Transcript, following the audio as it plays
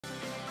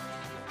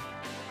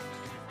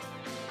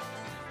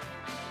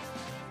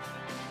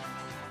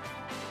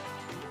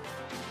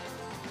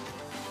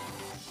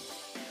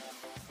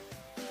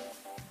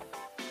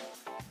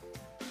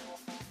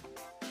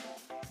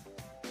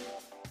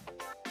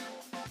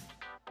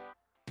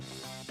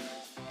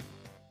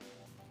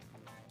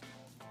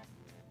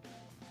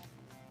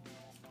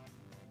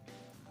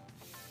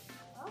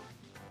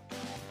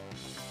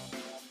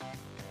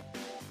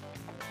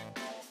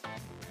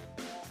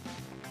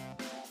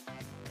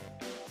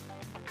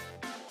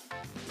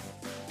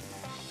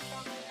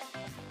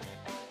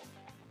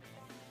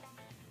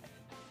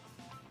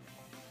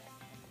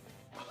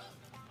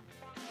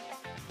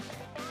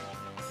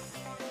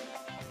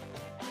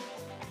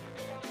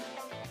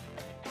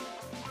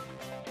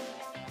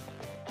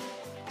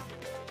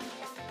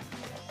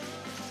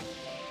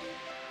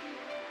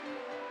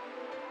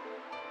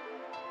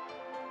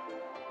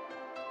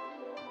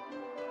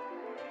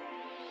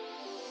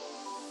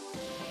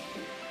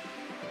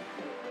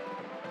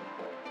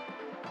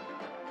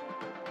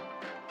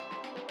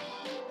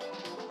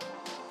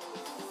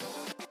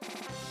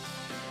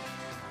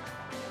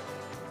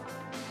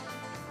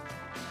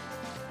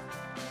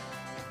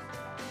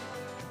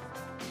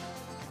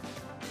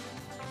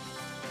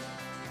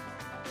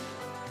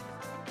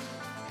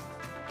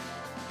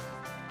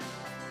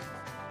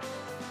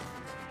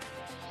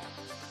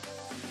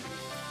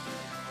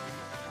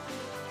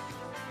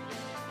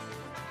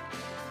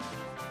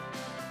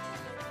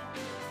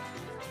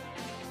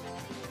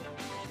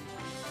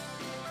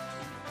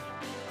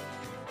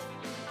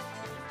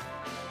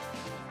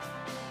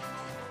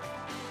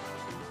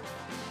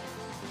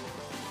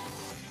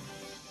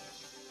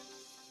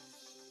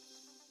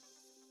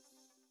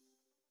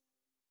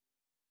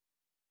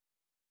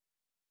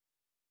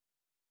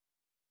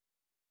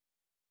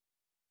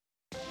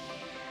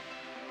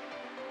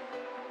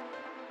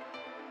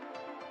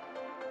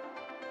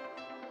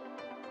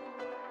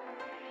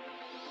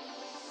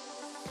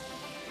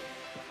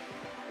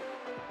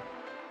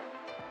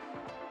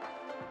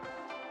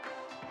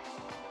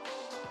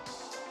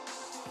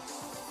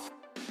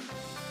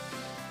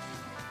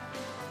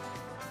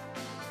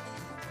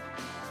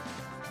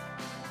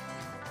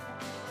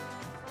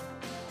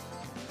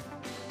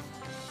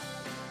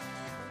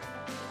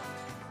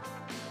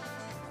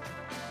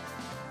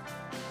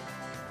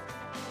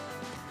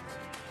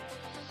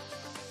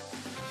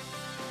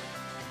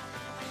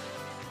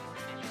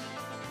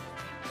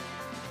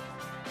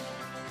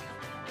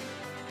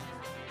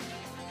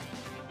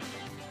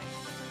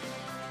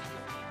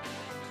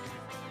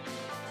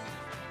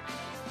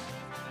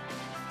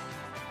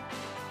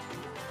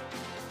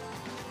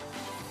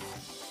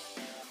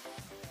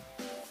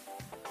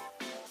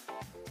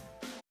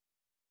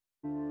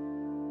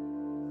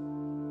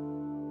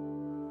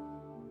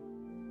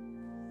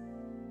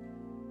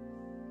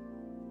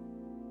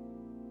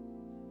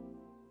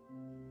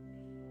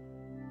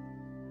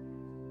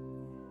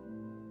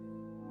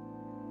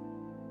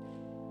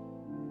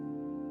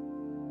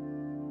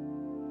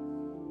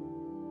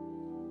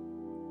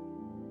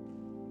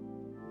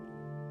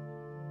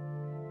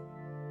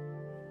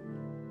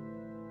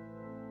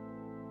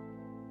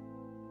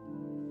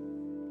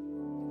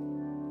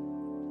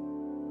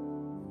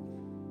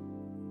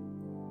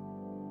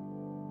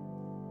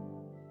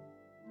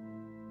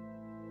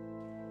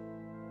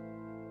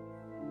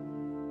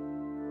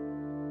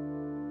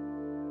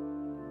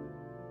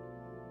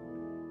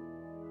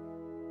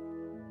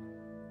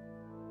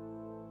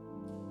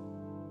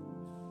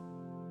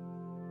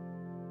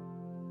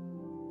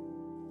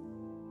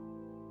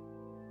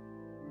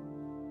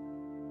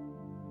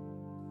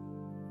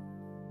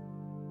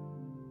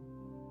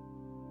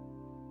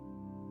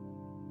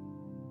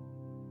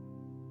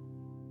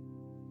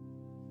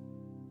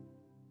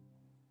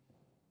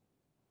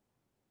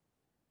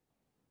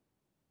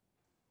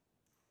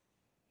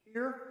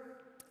here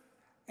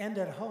and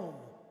at home.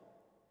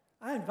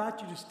 I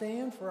invite you to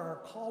stand for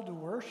our call to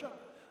worship,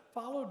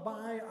 followed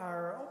by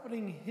our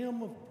opening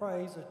hymn of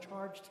praise, A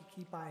Charge to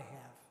Keep I Have.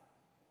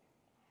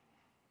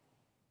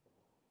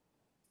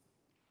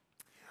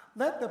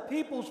 Let the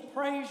peoples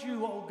praise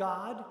you, O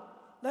God.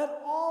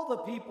 Let all the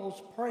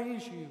peoples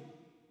praise you.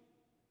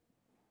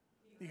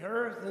 The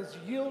earth has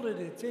yielded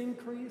its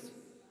increase.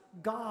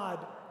 God,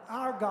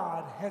 our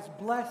God, has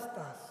blessed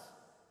us.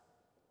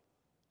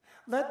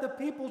 Let the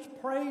peoples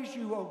praise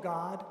you, O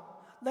God.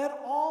 Let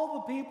all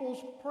the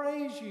peoples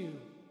praise you.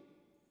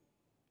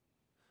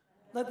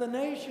 Let the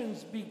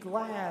nations be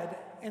glad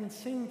and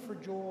sing for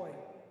joy.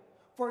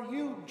 For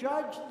you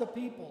judge the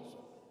peoples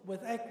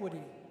with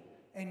equity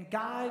and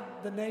guide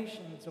the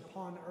nations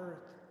upon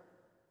earth.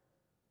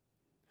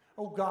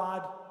 O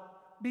God,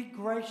 be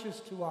gracious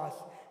to us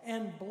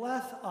and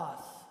bless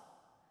us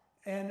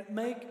and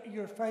make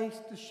your face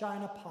to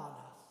shine upon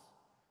us,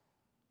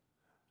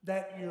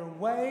 that your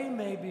way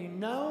may be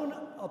known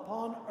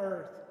upon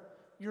earth,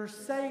 your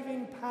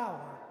saving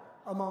power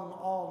among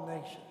all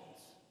nations.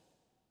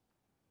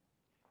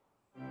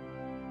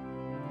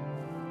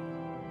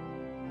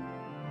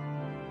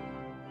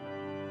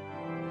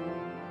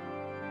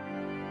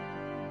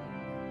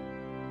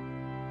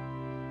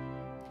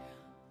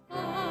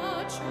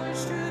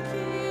 Charge to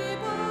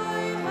keep I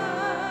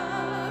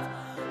have,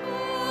 a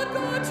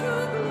God to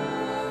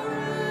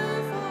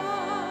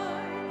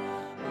glorify,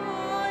 a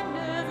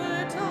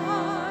never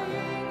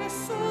dying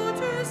soul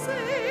to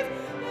save,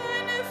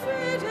 and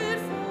fitted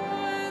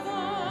for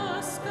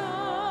the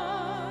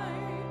sky,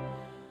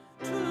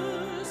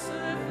 to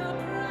serve the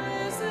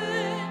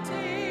present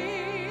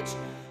age,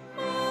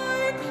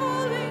 my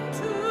calling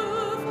to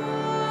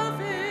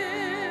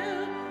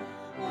fulfill.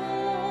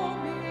 Oh,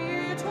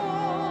 may it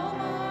all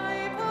my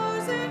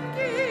powers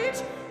engage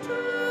to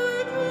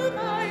do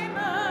my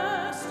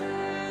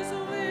Master's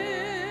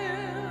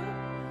will.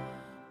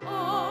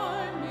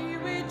 Arm me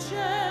with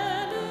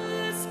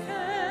jealous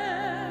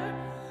care,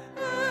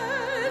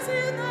 as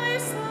in thy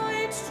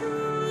sight to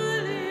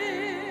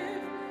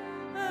live,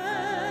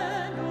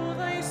 and all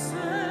thy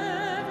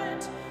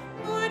servant,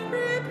 Lord,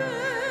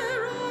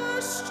 prepare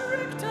a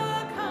strict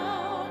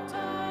account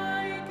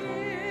I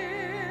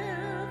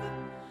give.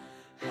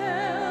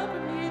 Help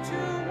me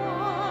to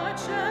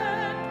watch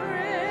and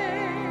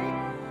pray,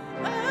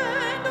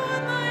 and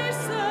on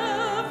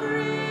thyself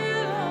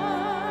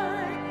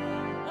rely.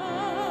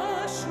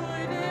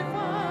 Assured if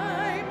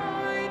I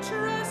my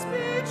trust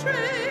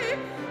betray,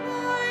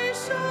 I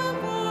shall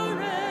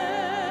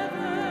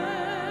forever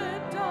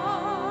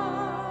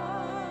die.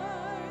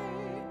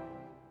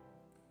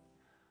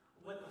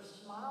 With a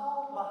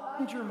smile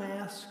behind your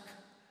mask,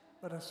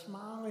 but a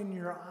smile in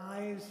your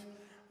eyes,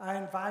 I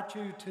invite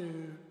you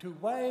to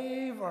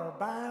wave or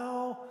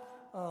bow,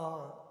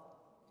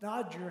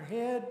 nod your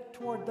head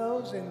toward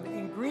those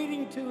in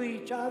greeting to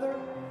each other.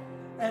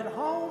 At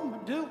home,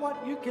 do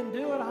what you can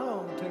do at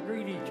home to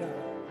greet each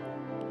other.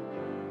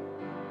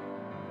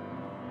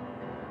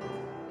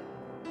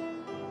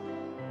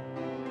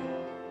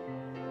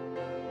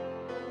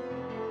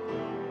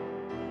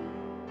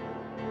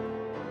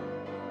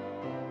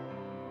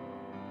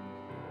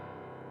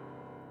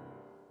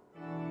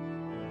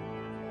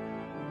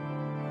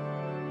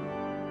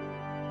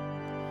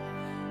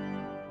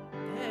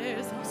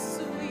 There's a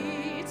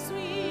sweet,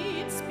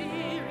 sweet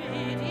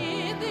spirit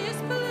in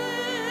this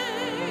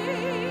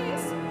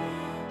place,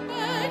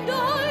 and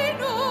I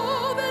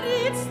know that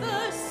it's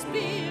the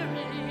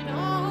Spirit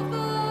of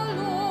the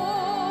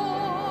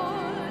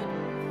Lord.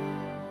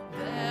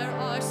 There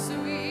are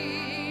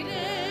sweet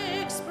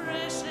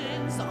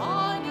expressions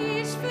on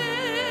each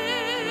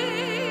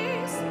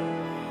face,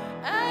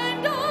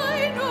 and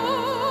I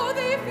know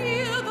they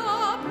feel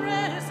the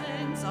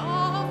presence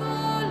of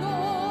the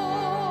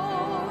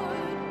Lord.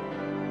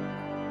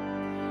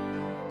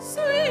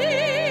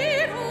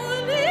 Sweet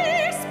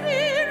Holy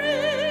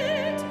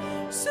Spirit,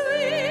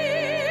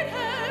 sweet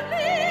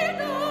heavenly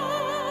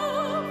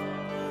dove,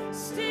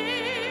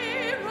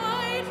 stay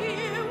right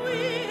here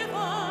with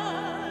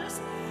us,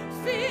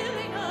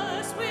 filling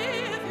us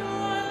with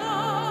your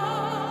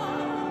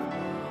love.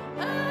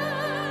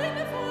 And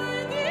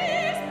for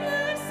these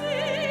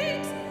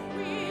blessings,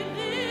 we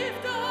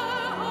lift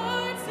our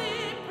hearts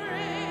in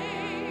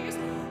praise.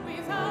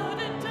 Without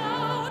a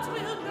doubt,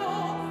 we'll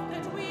know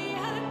that we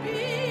have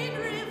been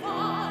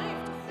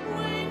revived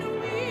when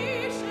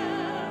we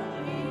shall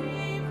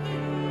leave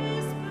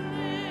this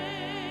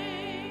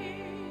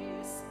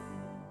place.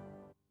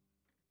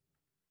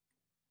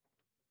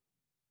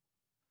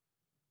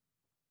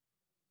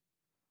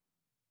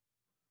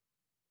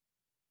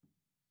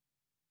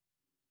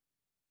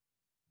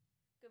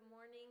 Good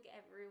morning,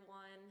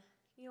 everyone.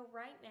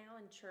 Right now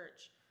in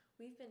church,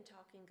 we've been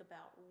talking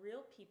about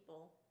real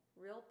people,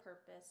 real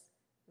purpose,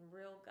 and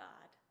real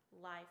God,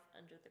 life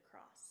under the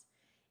cross.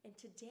 And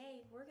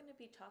today, we're going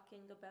to be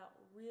talking about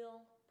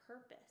real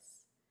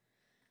purpose.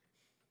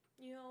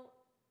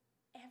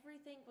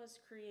 Everything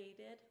was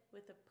created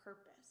with a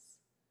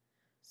purpose.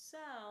 So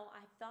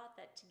I thought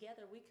that together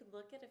together, we could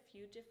look at a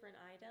few different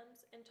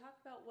items and talk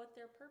about what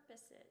their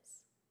purpose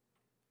is.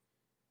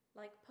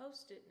 Like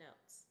Post-it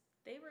notes.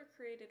 They were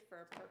created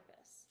for a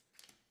purpose.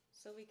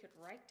 So we could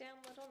write down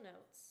little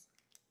notes.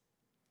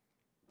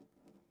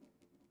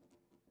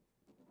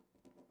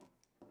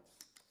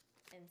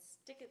 And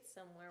stick it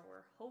somewhere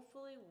where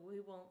hopefully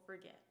we won't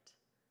forget.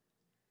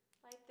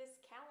 Like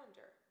this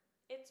calendar.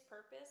 Its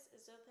purpose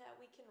is so that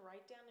we can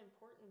write down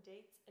important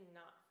dates and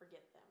not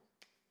forget them.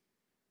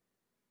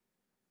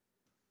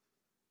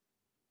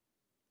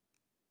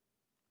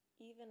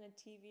 Even a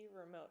TV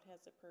remote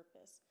has a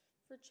purpose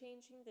for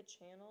changing the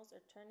channels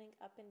or turning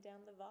up and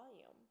down the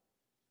volume.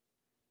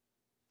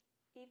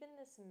 Even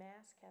this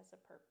mask has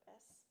a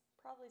purpose.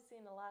 Probably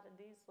seen a lot of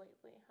these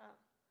lately, huh?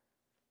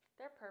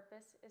 Their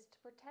purpose is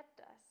to protect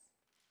us.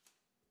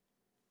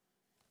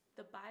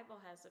 The Bible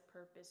has a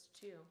purpose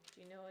too.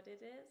 Do you know what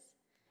it is?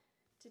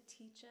 To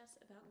teach us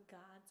about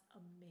God's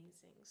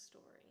amazing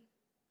story.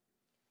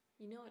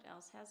 You know what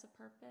else has a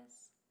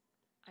purpose?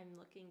 I'm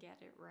looking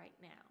at it right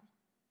now.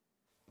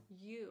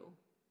 You,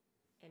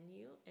 and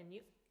you, and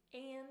you,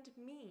 and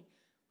me.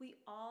 We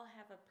all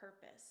have a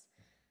purpose.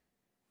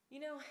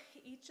 You know,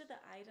 each of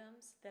the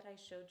items that I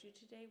showed you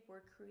today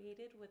were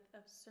created with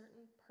a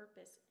certain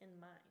purpose in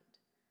mind.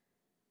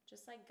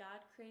 Just like God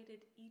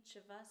created each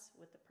of us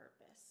with a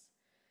purpose.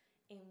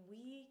 And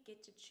we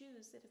get to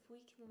choose that if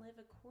we can live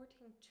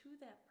according to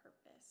that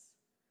purpose.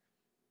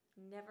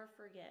 Never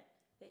forget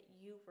that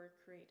you were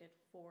created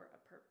for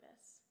a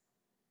purpose.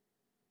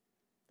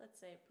 Let's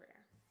say a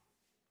prayer.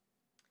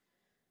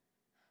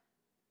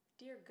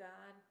 Dear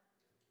God,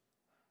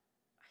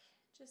 I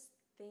just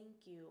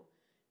thank you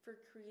for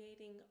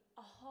creating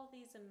all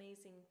these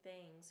amazing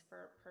things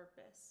for a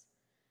purpose.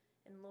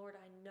 And Lord,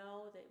 I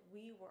know that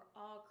we were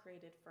all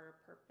created for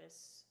a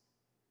purpose.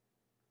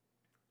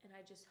 And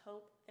I just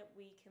hope that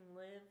we can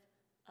live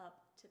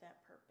up to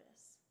that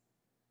purpose.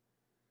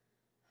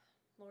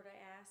 Lord, I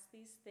ask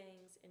these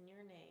things in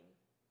your name.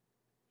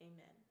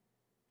 Amen.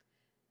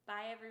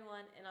 Bye,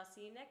 everyone, and I'll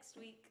see you next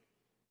week.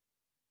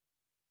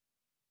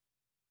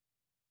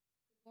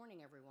 Good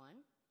morning,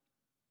 everyone.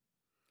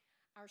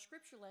 Our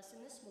scripture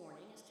lesson this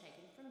morning is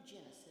taken from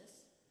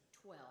Genesis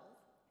 12,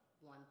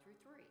 1 through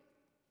 3.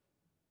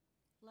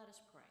 Let us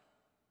pray.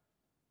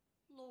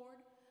 Lord,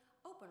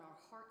 open our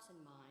hearts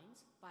and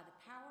minds by the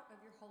power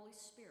of your Holy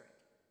Spirit,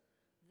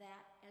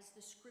 that as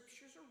the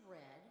scriptures are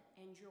read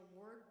and your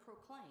word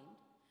proclaimed,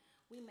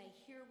 we may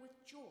hear with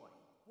joy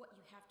what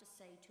you have to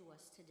say to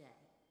us today.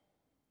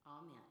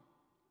 Amen.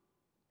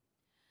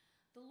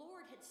 The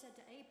Lord had said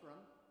to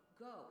Abram,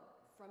 "Go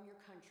from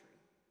your country,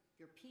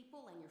 your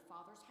people and your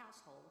father's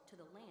household to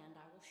the land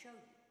I will show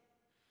you.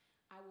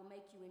 I will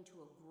make you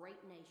into a great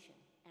nation,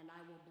 and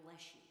I will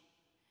bless you.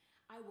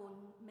 I will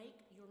make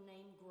your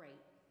name great,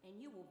 and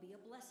you will be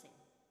a blessing.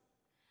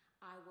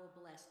 I will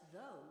bless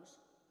those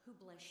who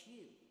bless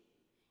you,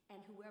 and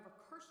whoever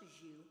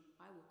curses you,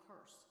 I will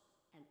curse,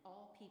 and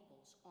all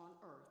peoples on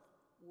earth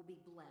will be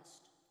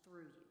blessed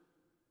through you."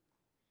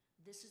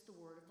 This is the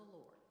word of the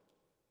Lord.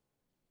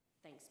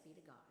 Thanks be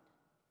to God.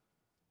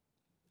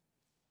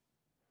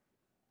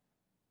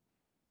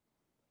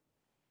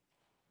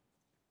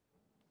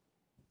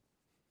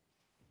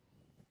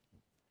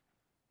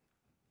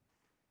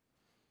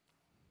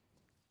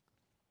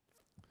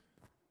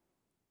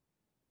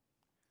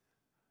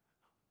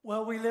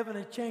 Well, we live in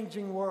a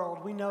changing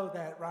world. We know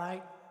that,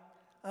 right?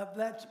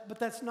 But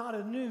that's not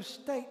a new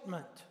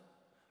statement.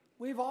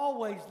 We've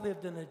always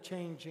lived in a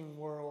changing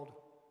world.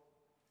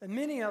 And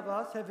many of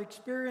us have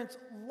experienced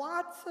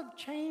lots of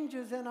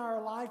changes in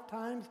our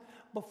lifetimes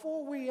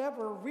before we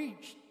ever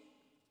reached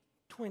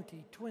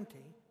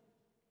 2020.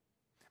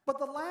 But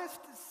the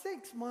last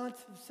 6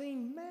 months have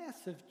seen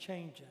massive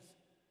changes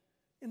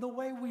in the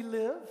way we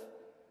live,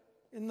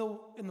 in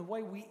the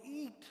way we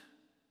eat,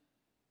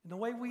 in the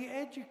way we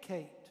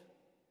educate,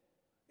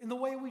 in the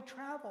way we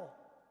travel,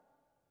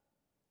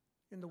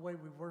 in the way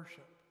we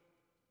worship.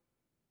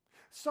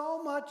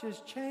 So much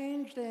has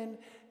changed and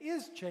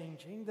is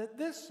changing that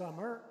this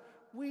summer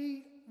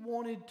we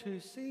wanted to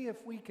see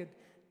if we could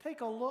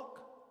take a look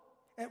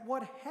at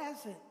what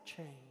hasn't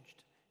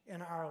changed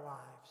in our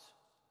lives.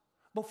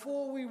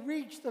 Before we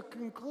reach the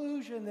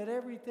conclusion that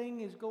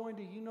everything is going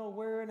to,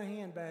 where in a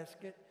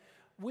handbasket,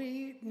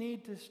 we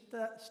need to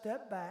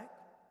step back,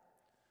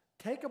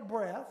 take a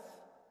breath,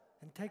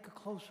 and take a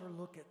closer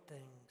look at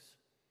things.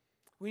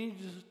 We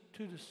need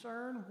to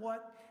discern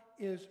what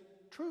is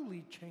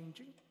truly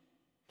changing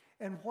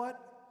and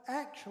what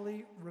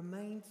actually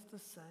remains the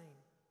same.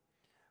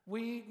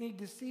 We need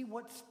to see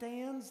what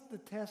stands the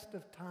test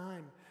of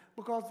time,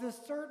 because this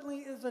certainly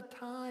is a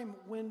time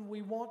when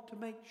we want to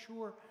make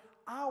sure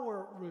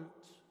our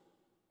roots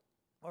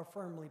are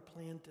firmly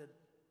planted.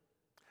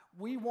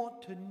 We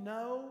want to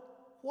know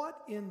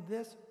what in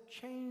this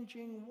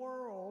changing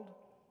world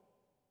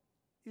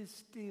is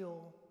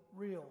still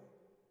real.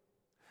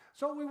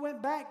 So we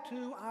went back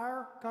to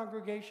our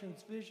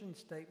congregation's vision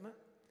statement: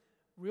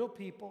 real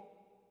people,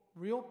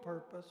 real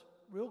purpose,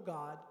 real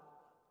God,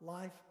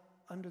 life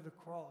under the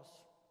cross.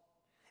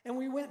 And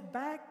we went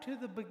back to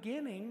the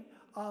beginning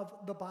of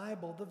the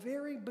Bible, the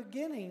very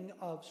beginning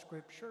of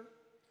Scripture,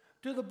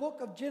 to the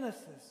book of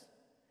Genesis.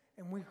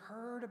 And we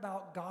heard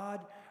about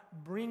God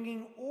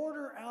bringing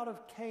order out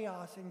of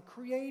chaos and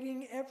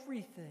creating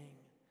everything.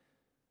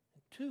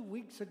 And 2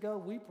 weeks ago,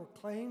 we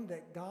proclaimed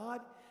that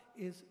God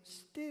is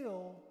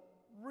still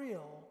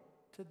real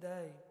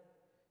today.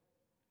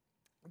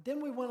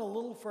 Then we went a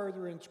little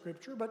further in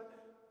Scripture, but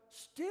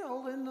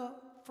still in the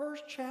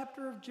first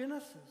chapter of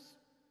Genesis,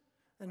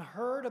 and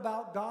heard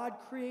about God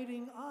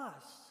creating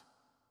us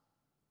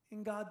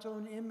in God's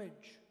own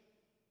image.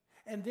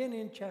 And then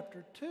in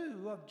chapter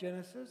 2 of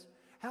Genesis,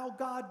 how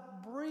God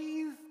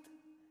breathed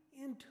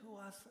into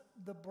us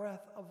the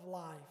breath of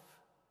life.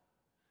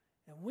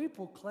 And we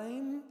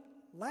proclaimed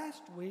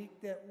last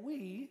week that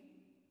we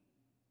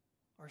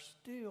are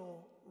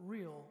still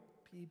real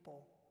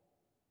people.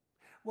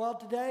 Well,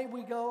 today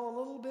we go a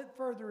little bit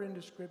further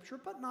into Scripture,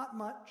 but not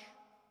much,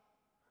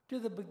 to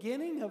the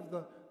beginning of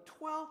the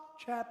 12th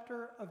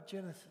chapter of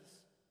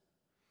Genesis.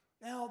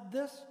 Now,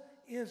 this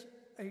is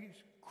a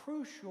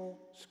crucial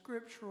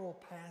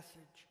scriptural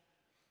passage.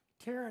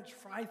 Terence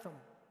Fritham,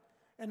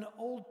 an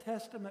Old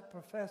Testament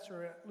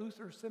professor at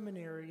Luther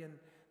Seminary in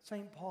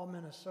St. Paul,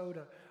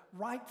 Minnesota,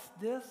 writes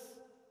this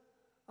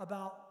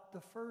about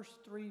the first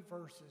 3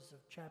 verses of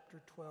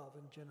chapter 12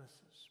 in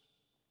Genesis.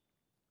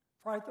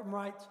 Fritham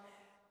writes,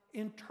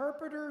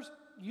 interpreters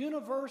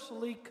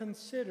universally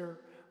consider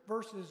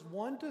verses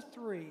 1 to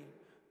 3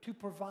 to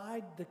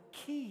provide the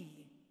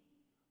key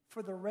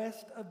for the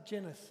rest of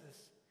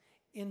Genesis.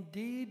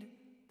 Indeed,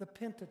 the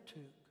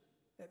Pentateuch.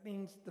 That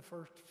means the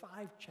first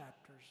 5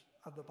 chapters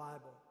of the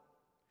Bible.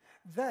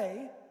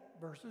 They,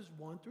 verses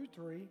 1 through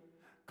 3,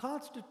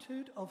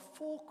 constitute a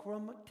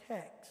fulcrum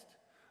text,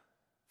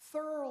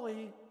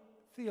 thoroughly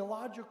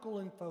theological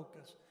in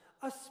focus,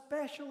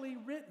 especially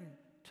written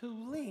to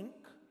link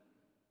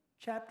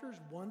chapters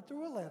 1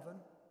 through 11,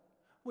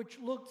 which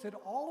looks at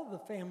all of the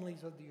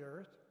families of the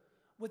earth,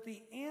 with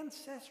the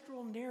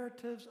ancestral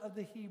narratives of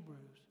the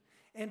Hebrews,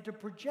 and to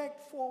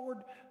project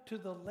forward to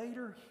the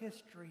later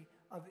history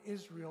of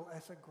Israel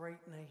as a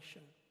great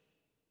nation.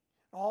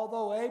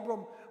 Although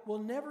Abram will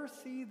never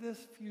see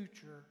this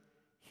future,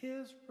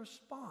 his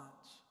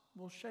response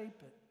will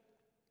shape it.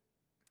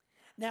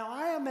 Now,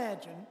 I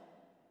imagine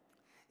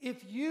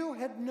if you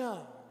had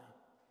known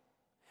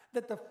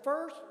that the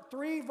first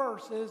 3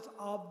 verses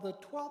of the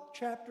 12th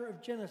chapter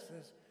of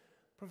Genesis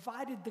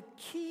provided the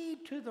key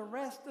to the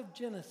rest of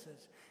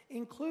Genesis,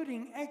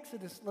 including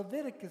Exodus,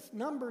 Leviticus,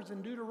 Numbers,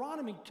 and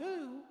Deuteronomy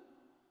too.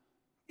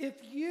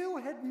 If you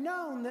had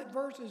known that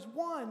verses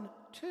 1,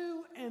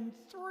 2, and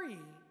 3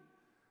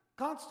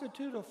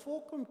 constitute a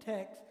fulcrum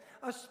text,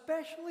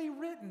 especially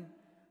written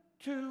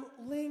to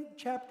link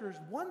chapters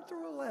 1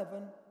 through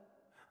 11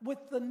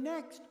 with the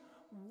next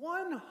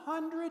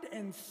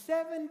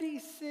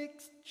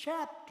 176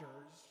 chapters,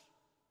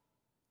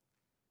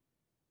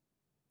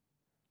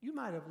 you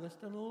might have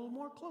listened a little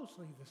more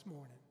closely this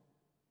morning.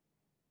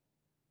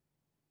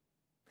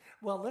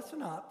 Well,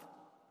 listen up,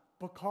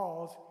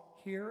 because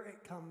here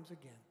it comes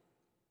again.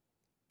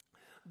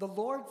 The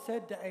Lord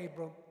said to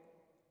Abram,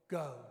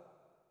 go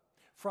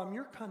from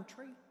your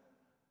country,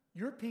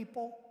 your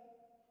people,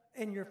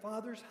 and your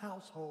father's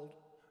household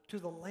to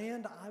the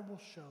land I will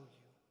show you.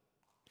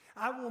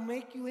 I will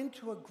make you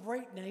into a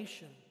great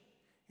nation,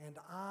 and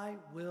I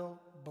will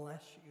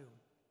bless you.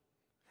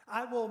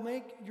 I will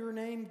make your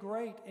name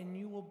great, and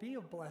you will be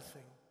a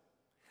blessing.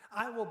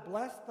 I will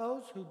bless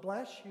those who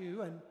bless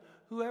you, and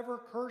whoever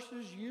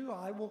curses you,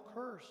 I will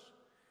curse.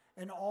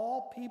 And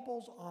all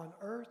peoples on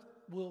earth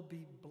will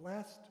be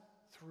blessed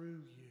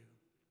through you.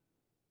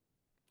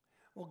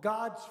 Well,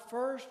 God's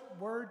first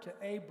word to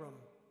Abram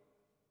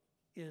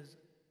is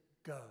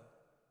go.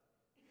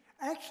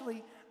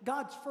 Actually,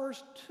 God's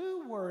first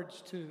 2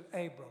 words to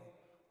Abram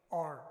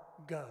are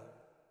go.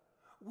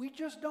 We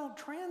just don't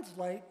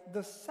translate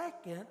the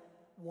second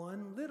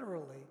one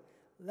literally,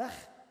 lech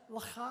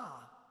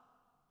lecha.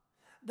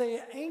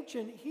 The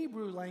ancient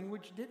Hebrew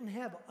language didn't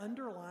have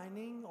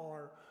underlining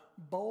or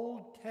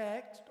bold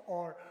text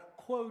or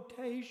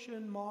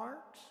quotation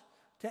marks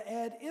to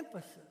add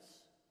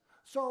emphasis.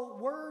 So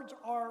words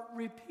are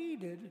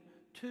repeated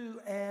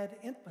to add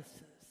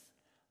emphasis.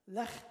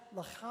 Lech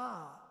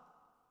lecha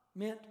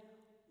meant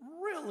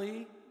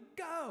really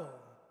go.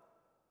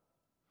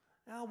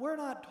 Now, we're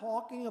not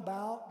talking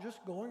about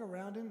just going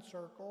around in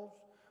circles.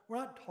 We're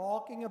not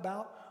talking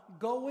about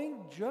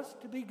going just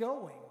to be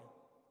going.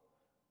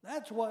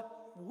 That's what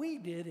we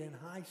did in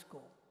high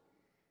school.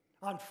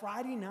 On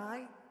Friday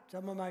night,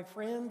 some of my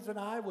friends and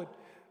I would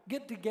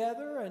get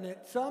together, and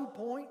at some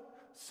point,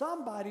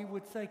 somebody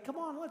would say, come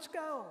on, let's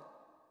go.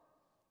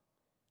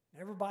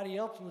 And everybody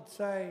else would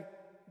say,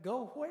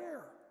 go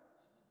where?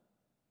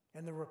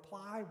 And the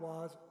reply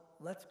was,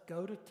 let's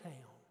go to town.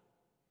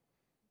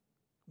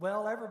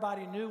 Well,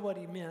 everybody knew what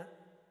he meant.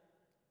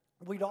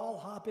 We'd all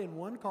hop in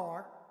one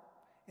car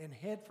and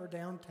head for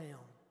downtown.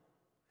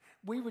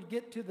 We would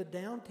get to the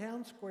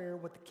downtown square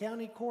with the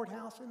county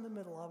courthouse in the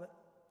middle of it.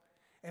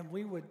 And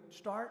we would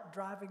start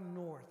driving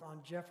north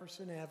on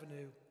Jefferson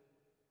Avenue,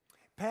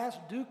 past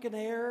Duke and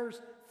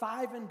Ayers,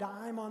 Five and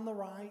Dime on the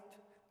right,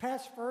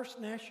 past First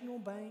National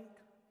Bank,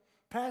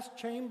 past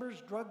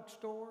Chambers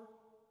Drugstore,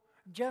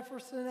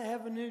 Jefferson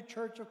Avenue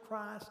Church of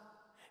Christ,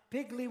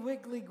 Piggly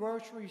Wiggly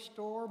Grocery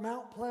Store,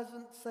 Mount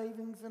Pleasant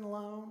Savings and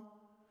Loan,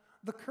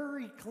 the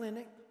Curry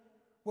Clinic,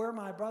 where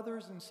my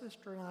brothers and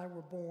sister and I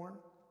were born,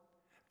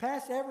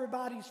 past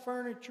Everybody's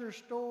Furniture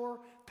Store,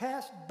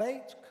 past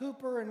Bates,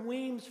 Cooper, and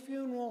Weems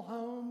Funeral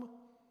Home,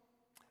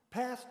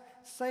 past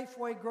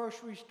Safeway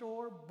Grocery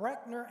Store,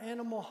 Breckner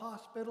Animal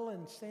Hospital,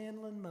 and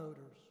Sandlin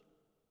Motors.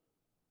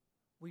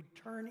 We'd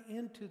turn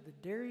into the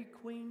Dairy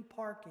Queen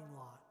parking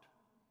lot.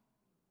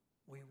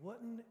 We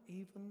wouldn't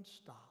even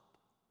stop.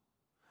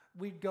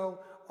 We'd go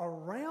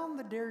around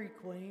the Dairy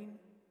Queen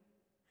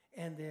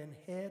and then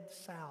head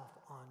south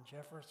on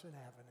Jefferson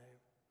Avenue.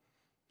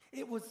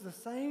 It was the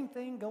same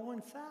thing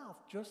going south,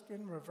 just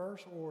in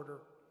reverse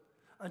order,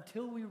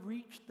 until we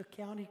reached the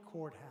county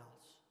courthouse.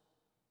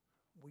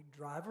 We'd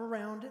drive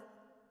around it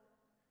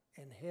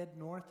and head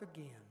north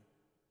again,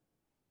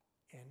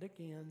 and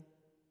again,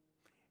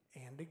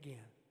 and again.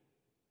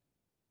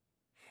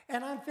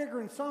 And I'm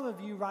figuring some of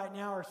you right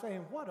now are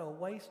saying, what a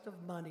waste of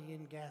money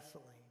in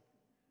gasoline.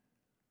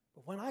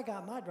 But when I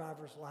got my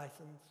driver's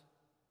license,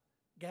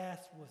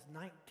 gas was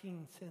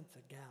 19 cents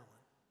a gallon.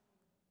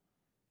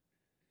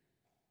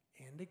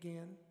 And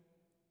again,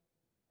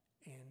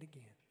 and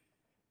again.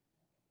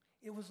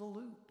 It was a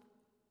loop,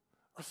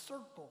 a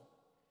circle.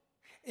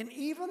 And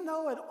even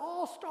though it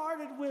all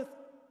started with,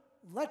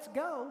 let's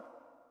go,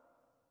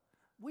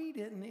 we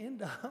didn't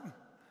end up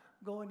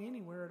going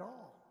anywhere at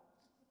all.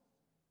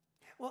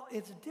 Well,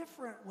 it's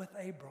different with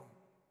Abram.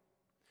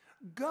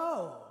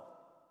 Go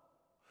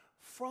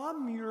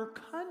from your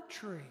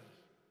country,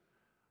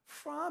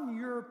 from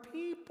your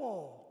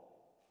people,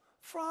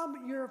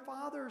 from your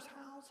father's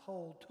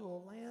household to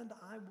a land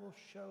I will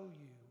show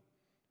you.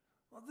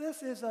 Well,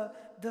 this is a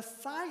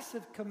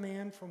decisive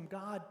command from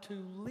God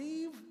to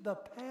leave the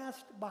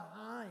past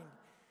behind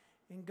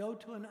and go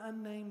to an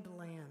unnamed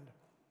land.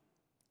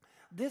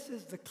 This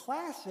is the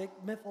classic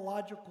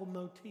mythological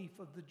motif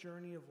of the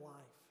journey of life.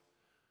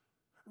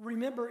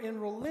 Remember, in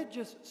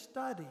religious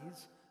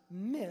studies,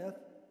 myth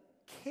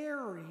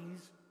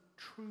carries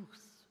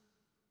truth.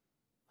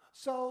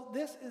 So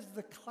this is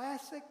the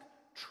classic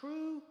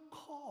true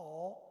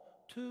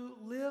call to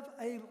live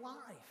a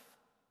life,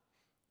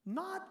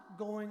 not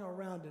going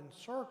around in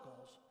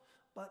circles,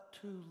 but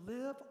to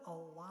live a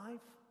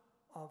life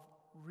of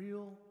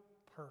real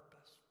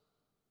purpose.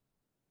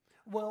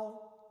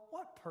 Well,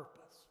 what purpose?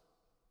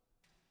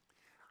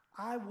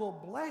 I will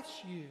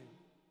bless you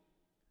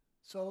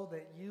so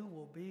that you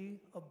will be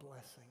a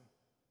blessing.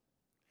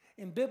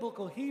 In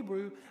biblical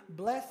Hebrew,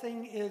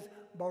 blessing is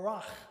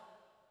barach.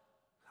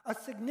 A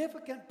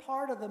significant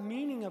part of the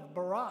meaning of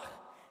barach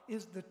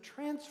is the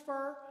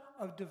transfer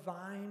of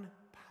divine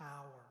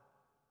power.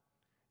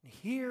 And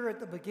here at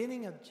the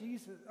beginning of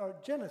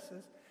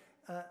Genesis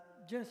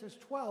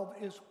 12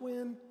 is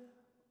when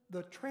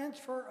the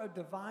transfer of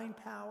divine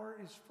power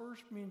is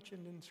first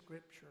mentioned in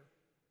Scripture.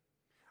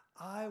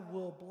 I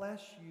will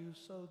bless you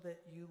so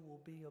that you will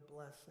be a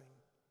blessing.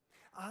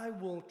 I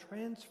will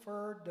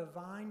transfer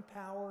divine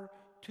power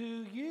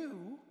to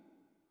you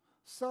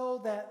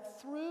so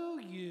that through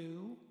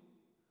you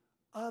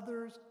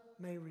others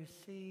may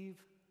receive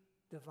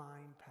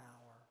divine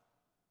power.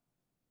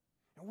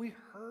 And we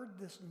heard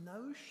this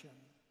notion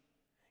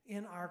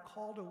in our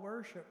call to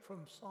worship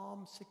from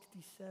Psalm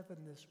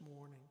 67 this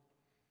morning.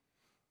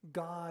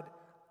 God,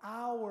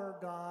 our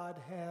God,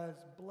 has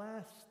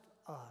blessed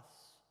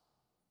us.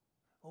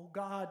 Oh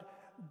God,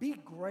 be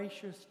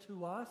gracious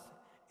to us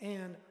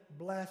and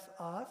bless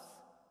us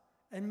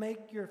and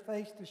make your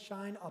face to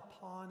shine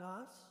upon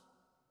us,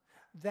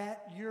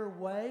 that your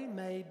way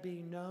may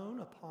be known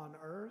upon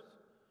earth,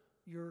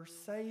 your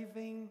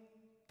saving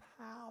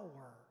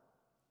power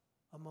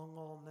among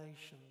all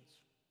nations.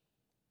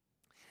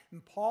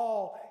 And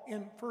Paul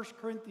in 1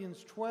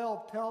 Corinthians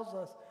 12 tells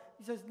us,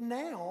 he says,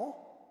 now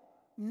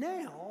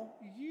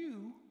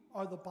you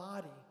are the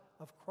body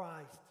of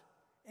Christ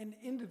and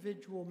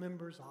individual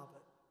members of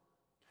it.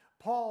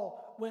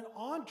 Paul went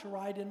on to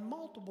write in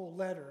multiple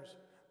letters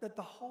that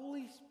the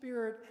Holy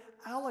Spirit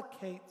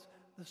allocates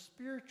the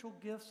spiritual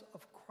gifts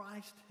of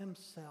Christ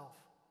himself,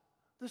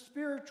 the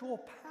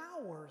spiritual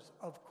powers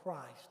of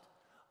Christ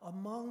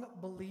among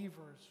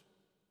believers,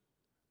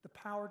 the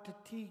power to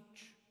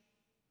teach,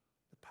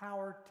 the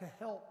power to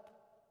help,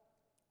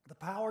 the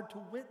power to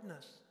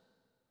witness,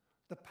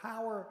 the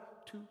power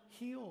to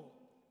heal,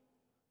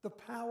 the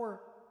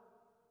power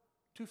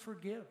to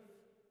forgive.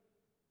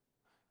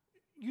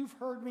 You've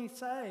heard me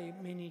say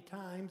many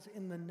times,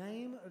 in the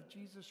name of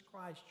Jesus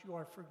Christ, you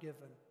are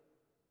forgiven.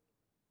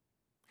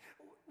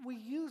 We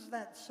use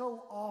that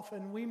so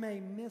often we may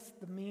miss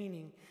the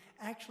meaning,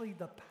 actually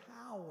the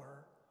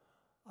power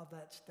of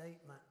that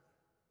statement.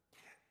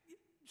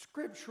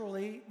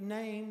 Scripturally,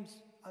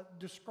 names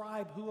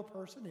describe who a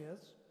person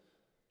is.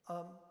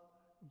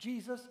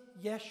 Jesus,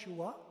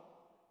 Yeshua,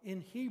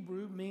 in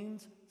Hebrew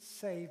means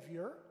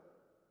Savior,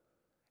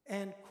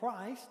 and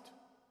Christ,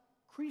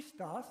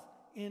 Christos,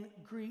 in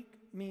Greek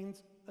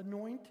means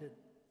anointed.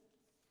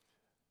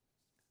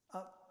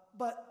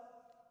 But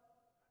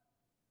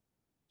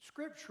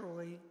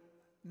scripturally,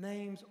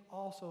 names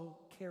also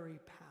carry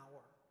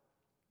power.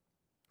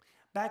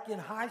 Back in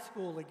high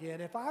school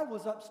again, if I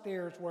was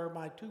upstairs where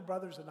my two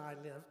brothers and I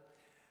lived,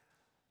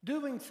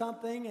 doing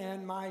something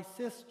and my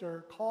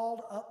sister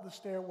called up the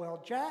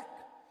stairwell, "Jack,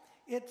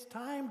 it's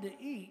time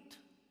to eat."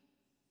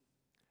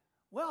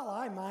 Well,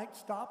 I might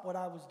stop what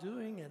I was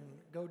doing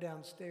and go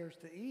downstairs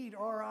to eat,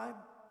 or I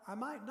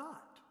might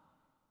not.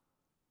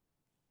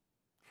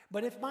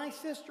 But if my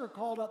sister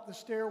called up the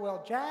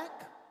stairwell,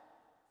 "Jack,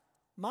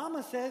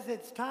 Mama says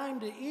it's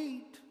time to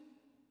eat,"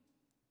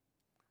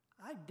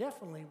 I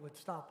definitely would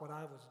stop what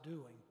I was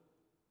doing.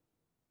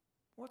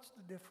 What's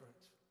the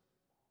difference?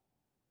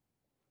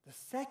 The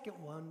second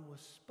one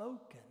was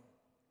spoken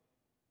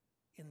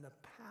in the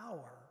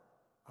power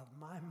of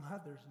my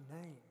mother's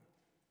name.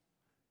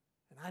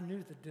 And I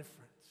knew the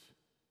difference.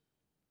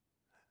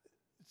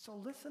 So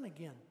listen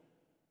again.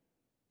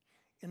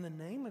 In the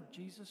name of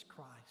Jesus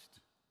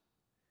Christ,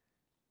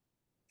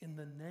 in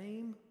the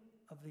name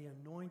of the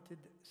anointed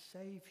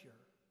Savior,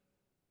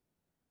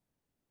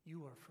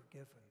 you are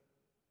forgiven.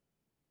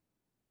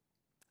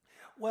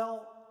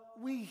 Well,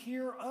 we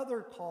hear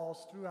other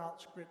calls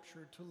throughout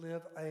Scripture to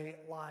live a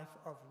life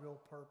of real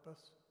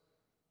purpose.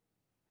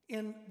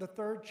 In the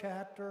 3rd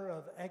chapter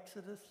of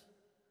Exodus,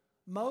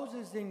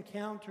 Moses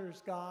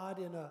encounters God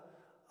in a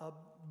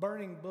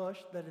burning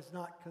bush that is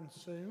not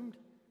consumed.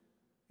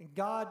 And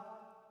God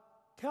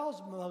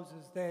tells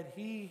Moses that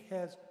he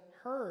has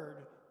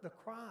heard the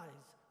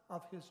cries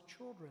of his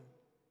children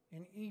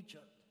in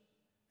Egypt.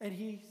 And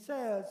he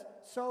says,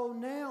 "So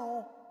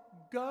now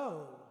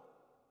go.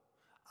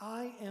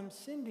 I am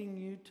sending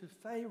you to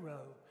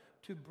Pharaoh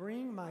to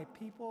bring my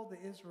people, the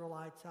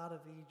Israelites, out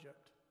of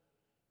Egypt."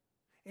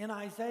 In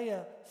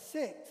Isaiah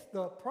 6,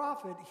 the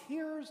prophet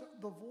hears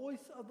the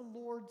voice of the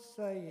Lord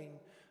saying,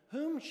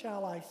 "Whom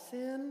shall I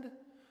send?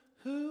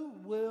 Who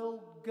will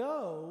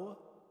go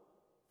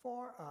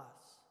for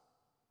us?"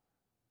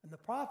 And the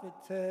prophet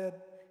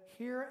said,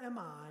 "Here am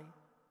I,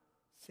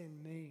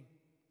 send me."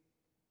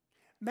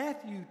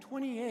 Matthew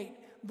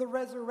 28, the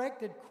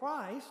resurrected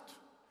Christ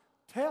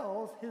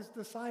tells his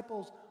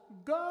disciples,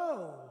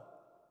 "Go,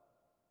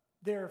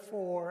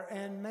 therefore,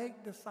 and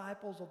make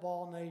disciples of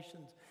all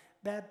nations,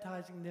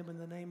 baptizing them in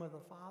the name of the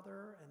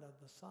Father and of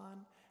the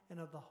Son and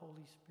of the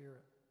Holy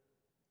Spirit."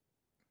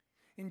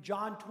 In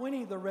John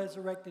 20, the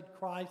resurrected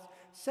Christ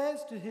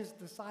says to his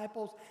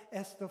disciples,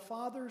 "As the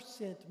Father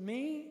sent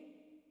me,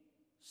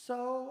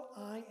 so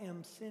I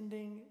am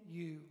sending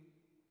you."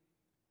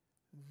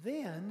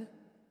 Then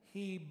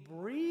he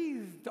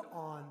breathed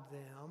on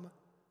them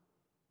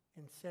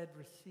and said,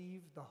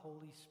 "Receive the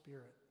Holy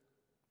Spirit."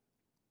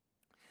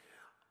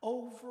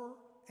 Over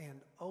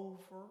and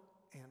over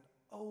and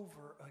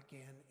over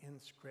again in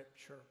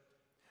Scripture,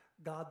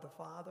 God the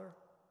Father,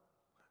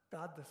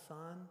 God the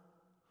Son,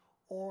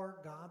 or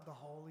God the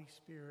Holy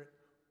Spirit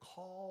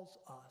calls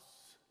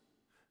us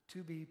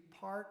to be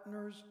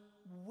partners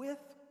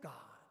with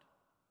God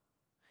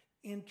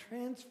in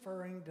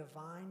transferring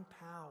divine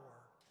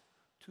power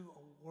to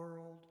a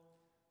world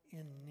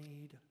in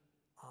need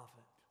of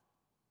it.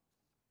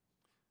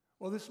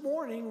 Well, this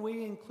morning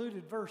we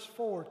included verse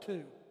 4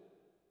 too.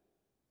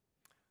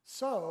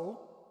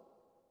 So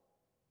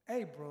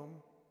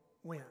Abram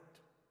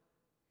went.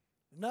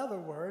 In other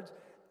words,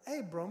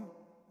 Abram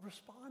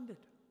responded.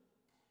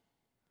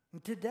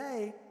 And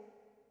today,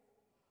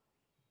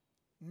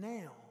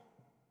 now,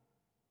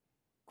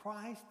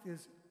 Christ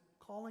is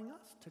calling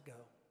us to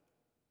go.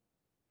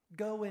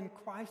 Go in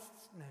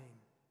Christ's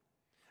name.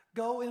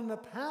 Go in the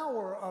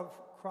power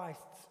of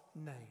Christ's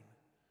name.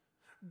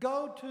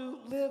 Go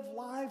to live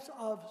lives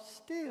of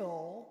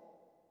still,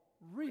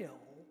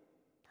 real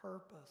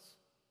purpose.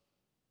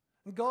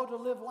 And go to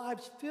live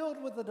lives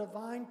filled with the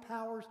divine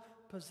powers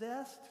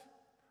possessed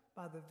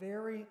by the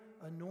very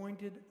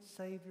anointed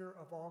Savior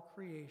of all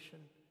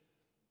creation,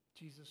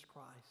 Jesus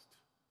Christ.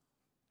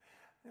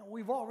 Now,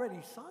 we've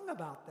already sung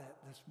about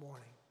that this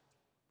morning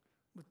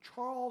with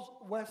Charles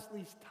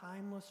Wesley's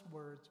timeless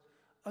words,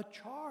 "A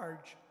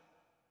charge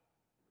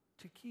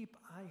to keep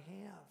I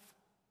have,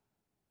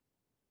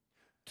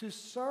 to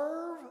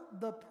serve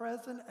the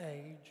present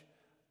age,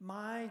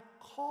 my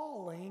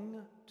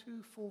calling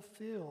to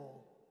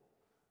fulfill.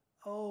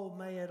 Oh,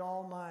 may it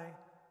all my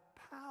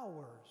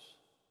powers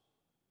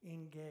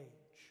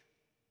engage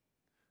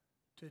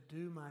to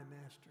do my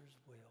Master's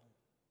will."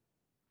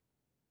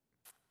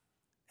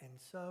 And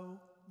so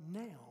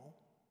now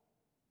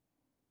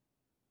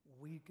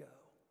we go.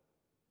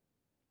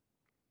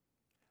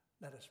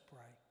 Let us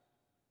pray.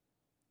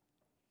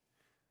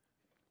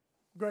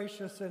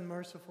 Gracious and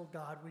merciful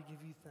God, we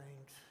give you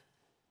thanks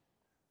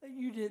that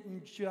you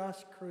didn't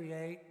just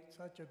create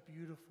such a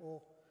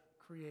beautiful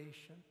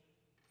creation,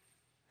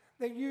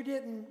 that you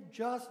didn't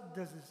just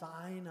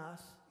design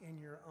us in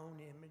your own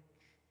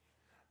image,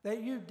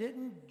 That you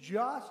didn't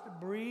just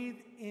breathe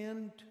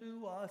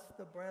into us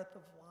the breath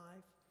of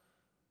life,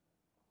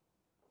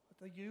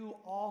 but that you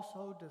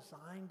also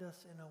designed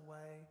us in a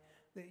way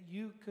that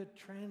you could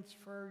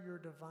transfer your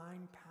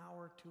divine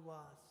power to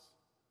us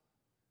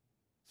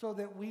so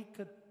that we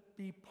could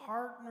be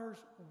partners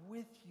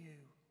with you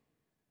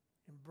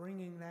in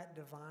bringing that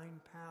divine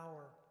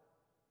power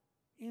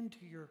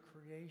into your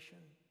creation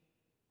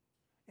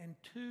and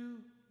to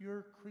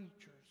your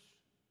creatures,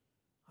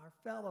 our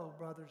fellow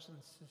brothers and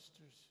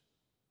sisters.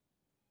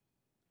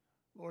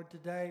 Lord,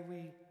 today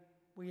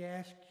we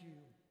ask you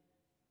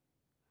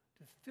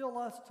to fill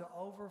us to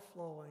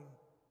overflowing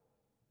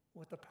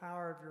with the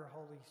power of your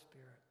Holy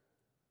Spirit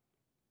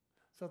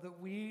so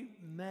that we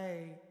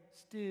may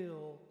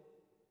still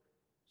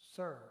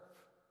serve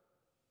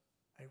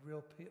a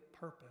real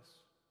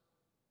purpose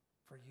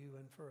for you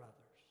and for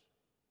others.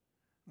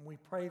 And we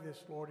pray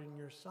this, Lord, in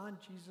your Son,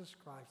 Jesus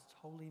Christ's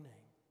holy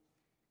name.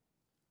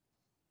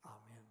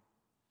 Amen.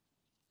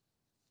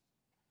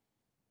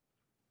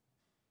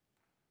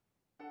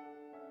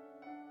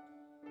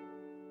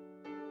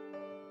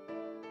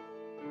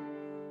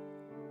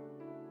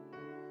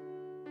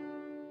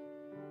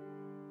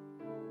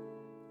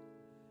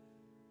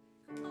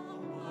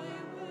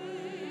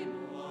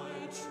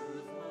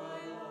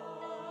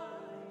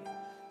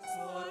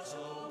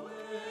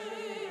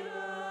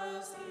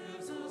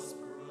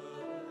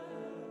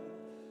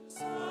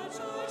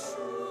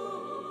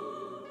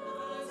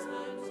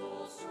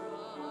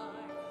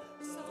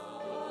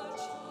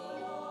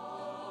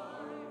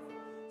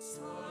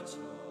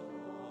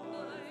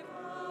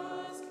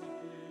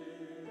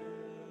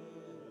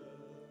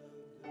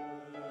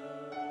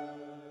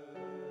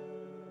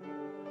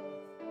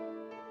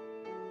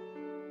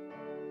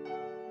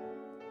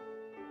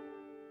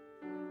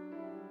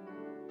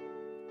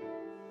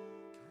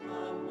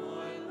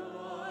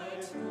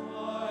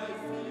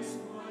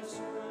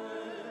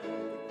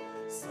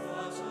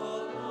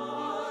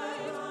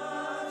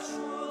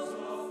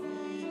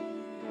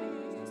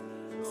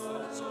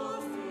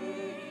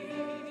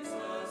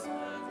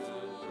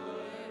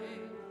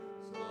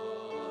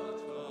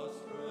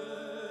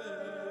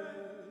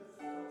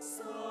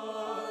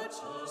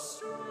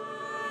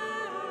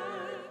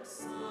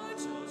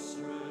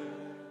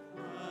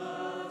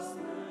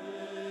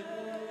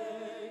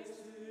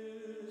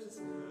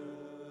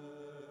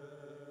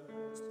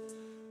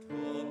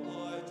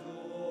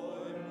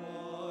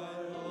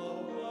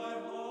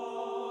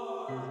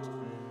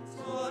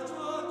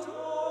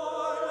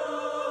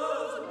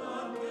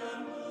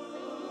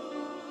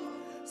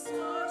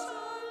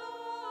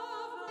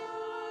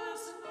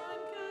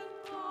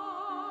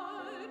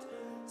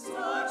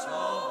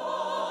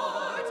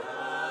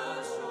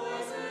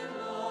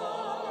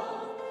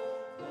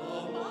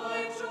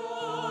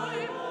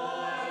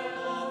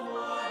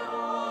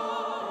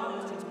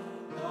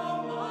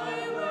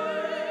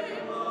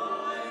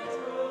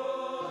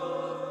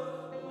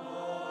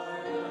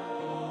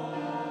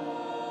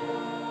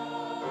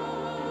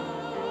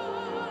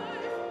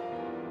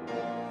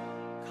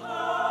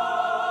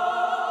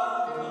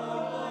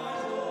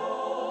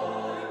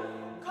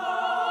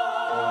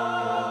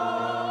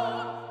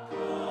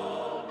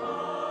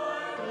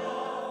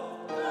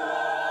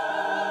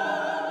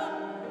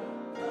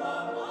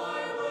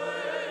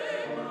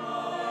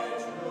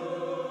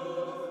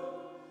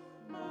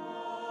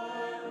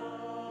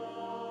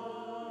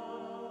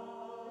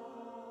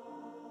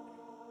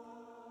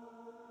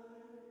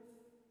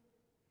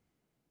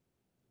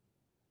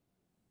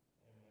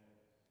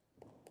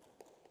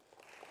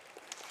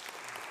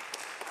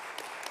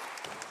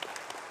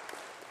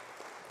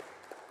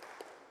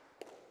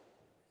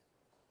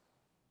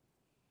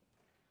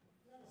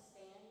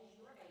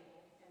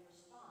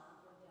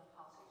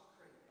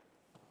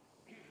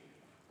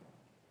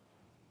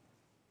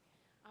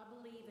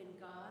 believe in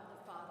God,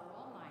 the Father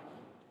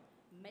Almighty,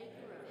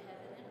 maker of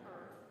heaven and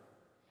earth,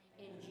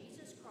 in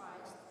Jesus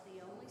Christ, the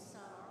only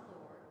Son, our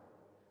Lord,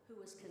 who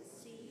was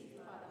conceived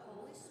by the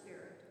Holy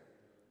Spirit,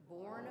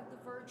 born of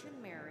the Virgin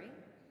Mary,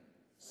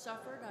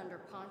 suffered under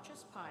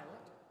Pontius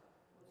Pilate,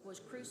 was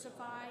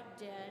crucified,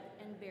 dead,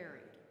 and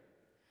buried.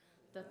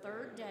 The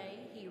third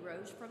day he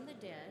rose from the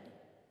dead.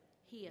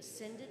 He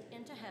ascended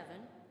into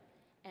heaven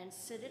and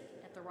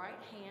sitteth at the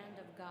right hand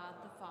of God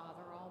the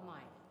Father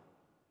Almighty.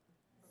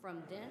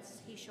 From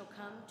thence he shall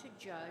come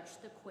to judge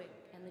the quick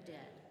and the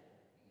dead.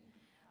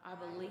 I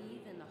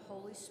believe in the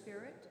Holy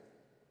Spirit,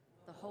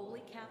 the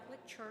Holy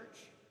Catholic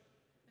Church,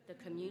 the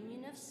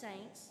communion of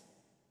saints,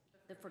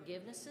 the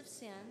forgiveness of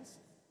sins,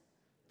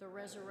 the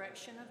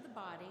resurrection of the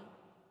body,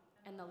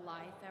 and the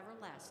life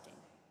everlasting.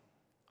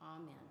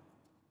 Amen.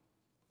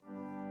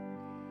 Amen.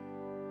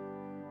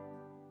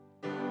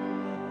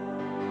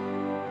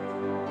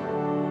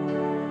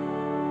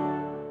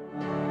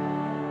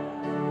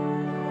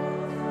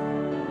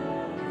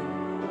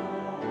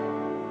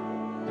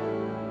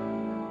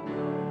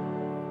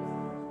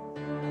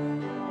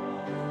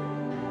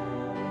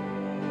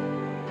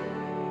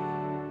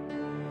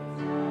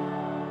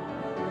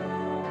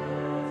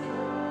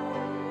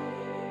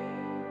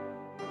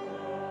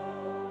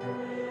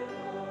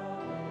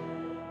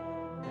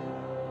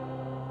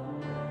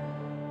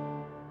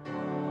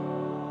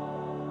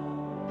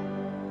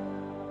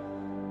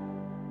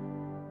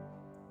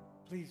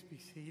 Please be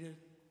seated.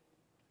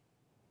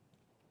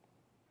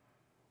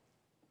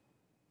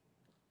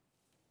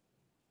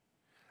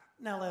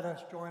 Now let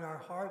us join our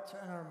hearts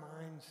and our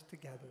minds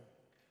together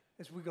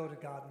as we go to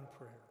God in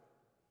prayer.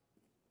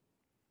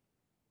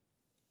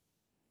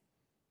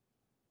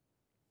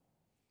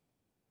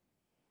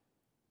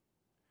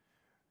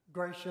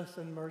 Gracious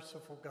and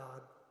merciful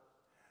God,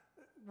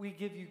 we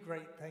give you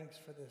great thanks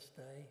for this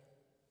day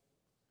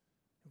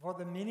and for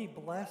the many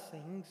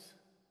blessings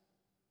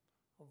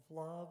of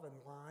love and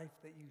life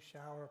that you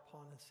shower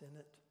upon us in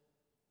it.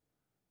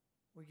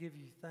 We give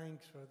you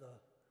thanks for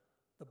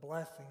the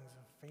blessings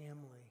of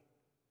family,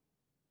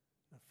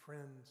 of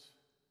friends.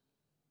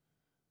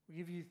 We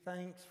give you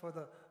thanks for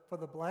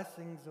the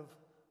blessings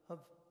of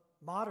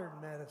modern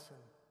medicine,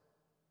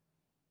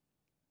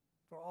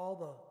 for all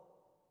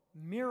the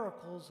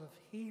miracles of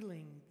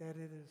healing that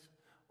it has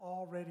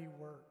already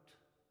worked.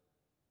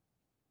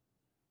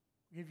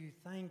 We give you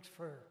thanks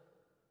for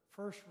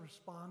first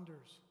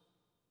responders,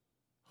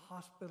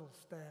 hospital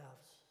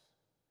staffs,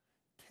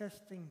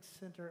 testing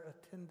center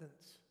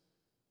attendants,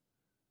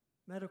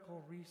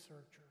 medical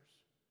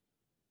researchers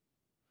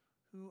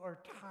who are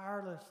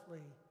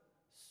tirelessly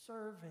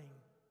serving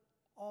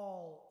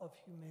all of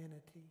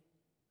humanity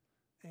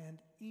and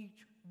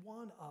each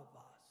one of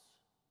us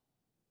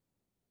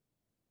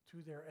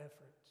through their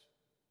efforts.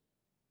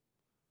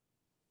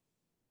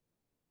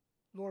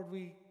 Lord,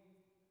 we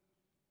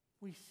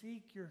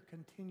seek your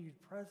continued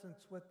presence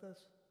with us,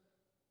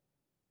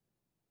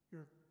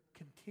 your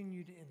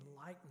continued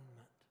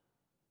enlightenment,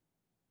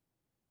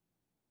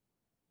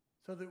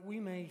 so that we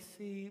may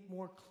see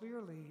more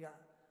clearly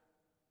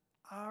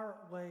our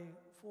way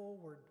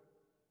forward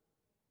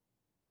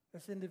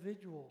as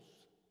individuals,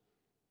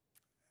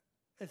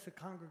 as a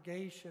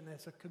congregation,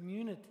 as a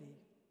community,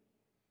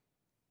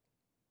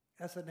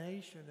 as a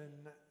nation,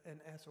 and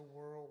as a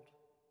world.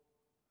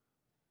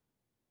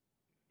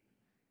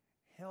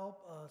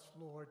 Help us,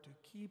 Lord, to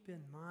keep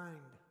in mind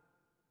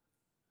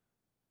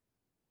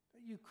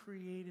that you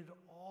created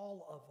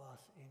all of us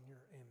in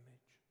your image.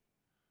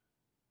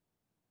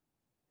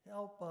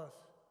 Help us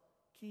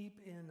keep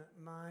in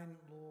mind,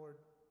 Lord,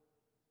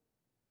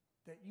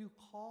 that you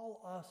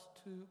call us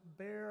to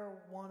bear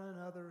one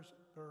another's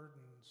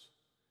burdens.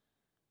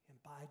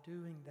 And by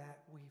doing that,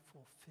 we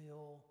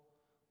fulfill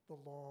the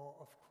law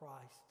of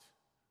Christ,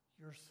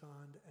 your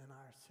Son and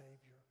our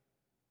Savior.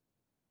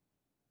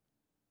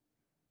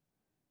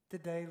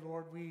 Today,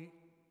 Lord,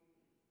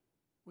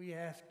 we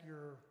ask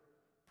your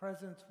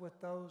presence with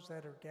those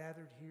that are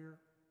gathered here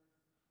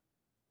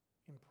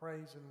in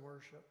praise and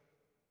worship.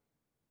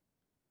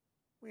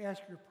 We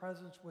ask your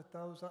presence with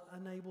those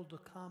unable to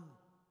come,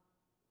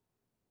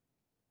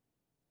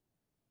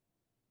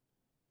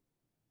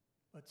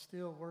 but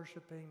still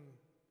worshiping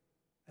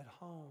at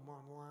home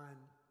online.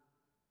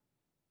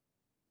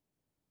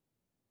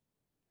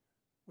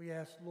 We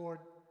ask, Lord,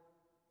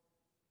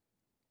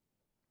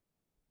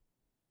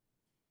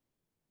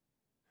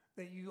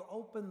 that you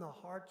open the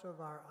hearts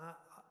of our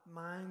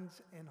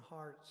minds and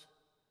hearts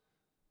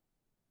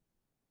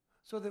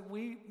so that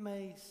we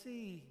may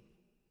see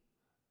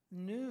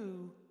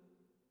new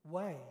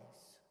ways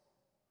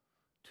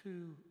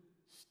to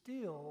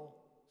still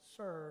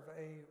serve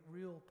a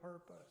real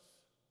purpose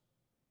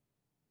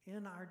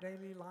in our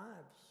daily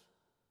lives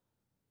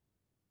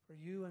for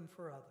you and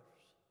for others.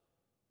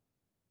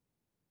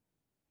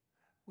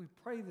 We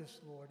pray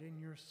this, Lord, in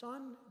your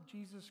Son,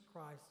 Jesus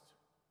Christ's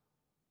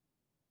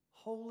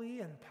holy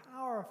and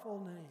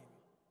powerful name,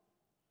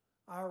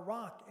 our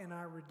rock and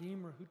our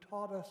Redeemer, who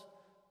taught us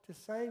to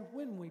say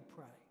when we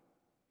pray,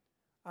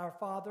 Our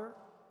Father,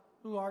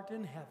 who art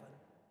in heaven,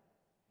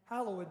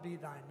 hallowed be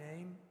thy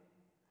name.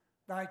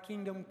 Thy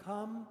kingdom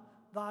come,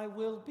 thy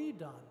will be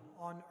done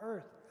on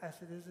earth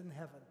as it is in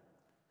heaven.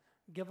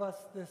 Give us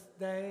this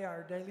day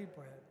our daily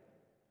bread,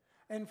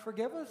 and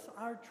forgive us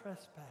our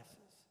trespasses,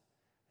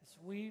 as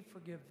we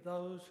forgive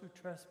those who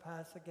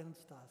trespass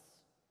against us.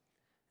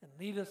 And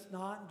lead us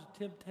not into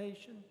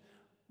temptation,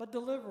 but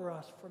deliver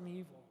us from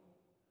evil.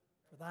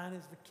 For thine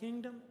is the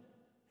kingdom,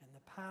 and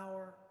the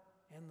power,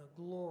 and the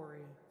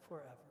glory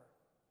forever.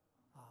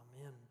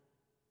 Amen.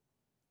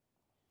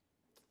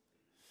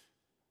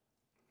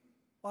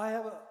 Well, I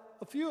have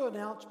a few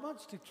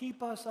announcements to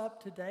keep us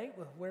up to date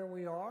with where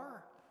we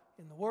are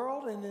in the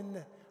world and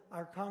in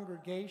our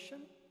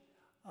congregation.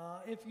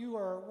 If you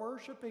are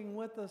worshiping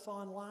with us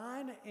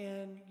online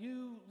and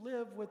you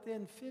live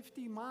within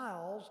 50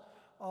 miles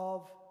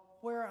of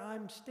where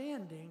I'm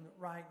standing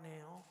right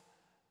now,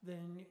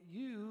 then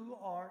you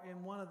are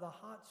in one of the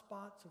hot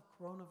spots of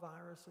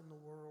coronavirus in the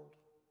world.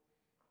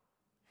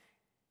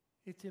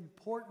 It's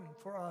important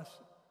for us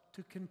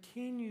to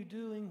continue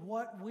doing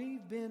what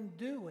we've been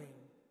doing.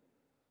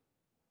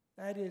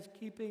 That is,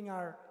 keeping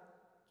our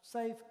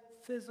safe,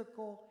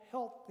 physical,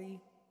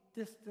 healthy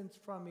distance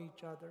from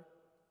each other,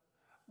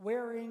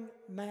 wearing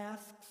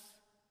masks,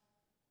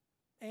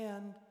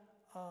 and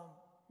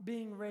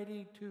being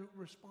ready to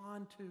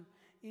respond to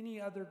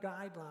any other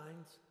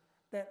guidelines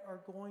that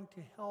are going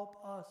to help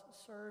us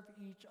serve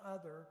each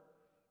other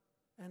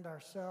and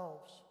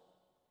ourselves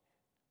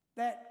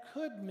That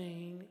could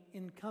mean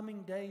in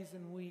coming days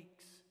and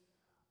weeks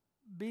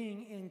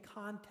being in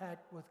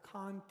contact with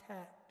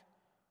contact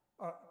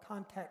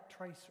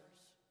tracers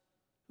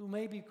who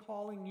may be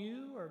calling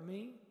you or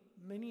me,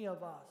 many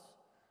of us,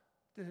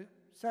 to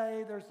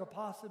say there's a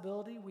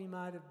possibility we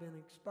might have been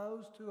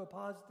exposed to a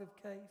positive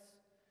case.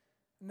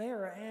 And they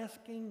are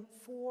asking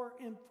for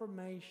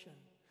information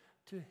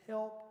to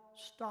help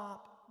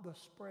stop the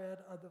spread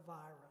of the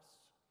virus.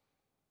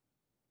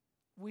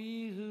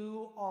 We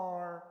who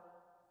are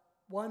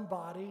one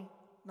body,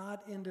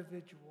 not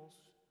individuals,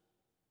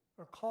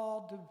 are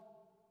called to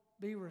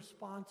be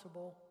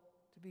responsible,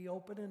 to be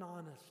open and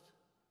honest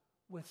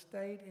with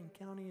state and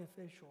county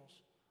officials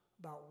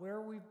about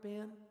where we've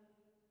been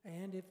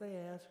and, if they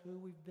ask, who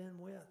we've been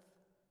with.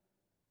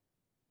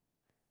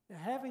 Now,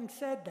 having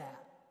said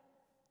that,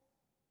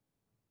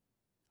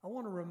 I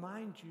want to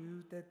remind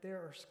you that there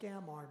are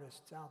scam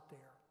artists out there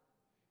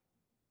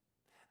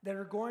that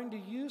are going to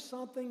use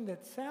something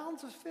that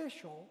sounds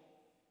official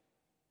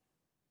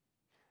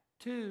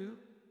to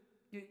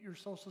get your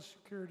Social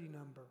Security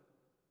number,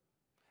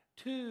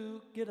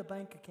 to get a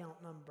bank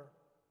account number,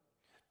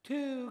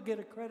 to get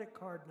a credit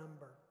card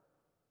number.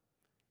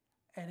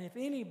 And if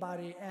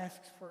anybody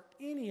asks for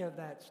any of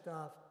that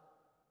stuff,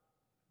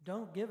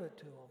 don't give it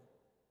to them,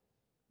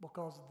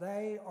 because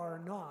they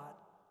are not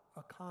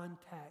a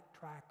contact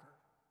tracker.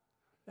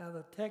 Now,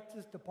 the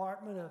Texas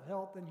Department of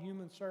Health and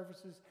Human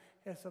Services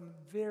has some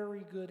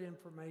very good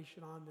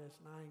information on this,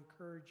 and I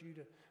encourage you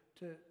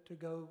to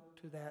go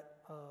to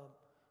that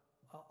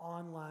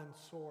online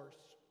source.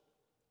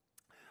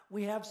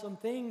 We have some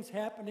things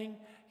happening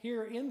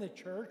here in the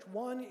church.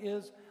 One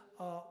is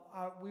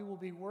we will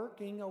be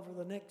working over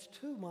the next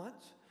 2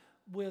 months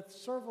with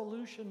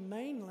Servolution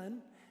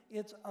Mainland.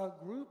 It's a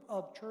group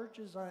of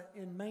churches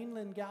in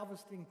mainland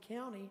Galveston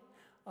County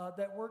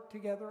that work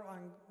together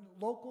on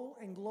local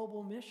and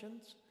global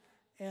missions.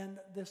 And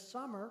this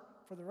summer,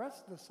 for the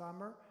rest of the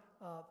summer,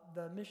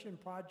 the mission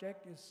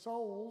project is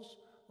Souls,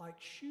 like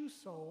shoe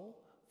sole,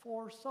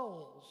 for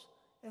souls,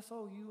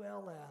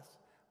 S-O-U-L-S.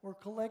 We're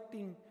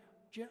collecting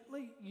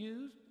gently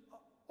used,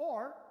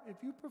 or if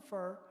you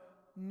prefer,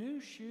 new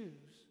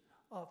shoes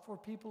for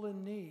people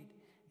in need.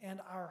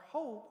 And our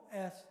hope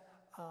as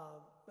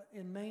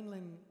in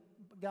mainland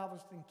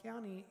Galveston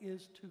County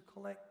is to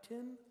collect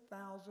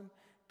 10,000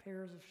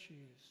 pairs of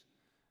shoes.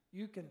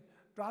 You can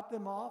drop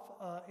them off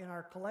in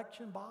our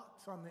collection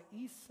box on the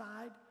east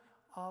side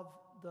of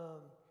the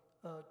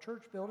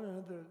church building,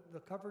 under the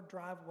covered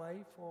driveway,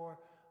 for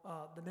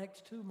the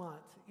next 2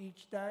 months.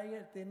 Each day,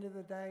 at the end of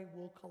the day,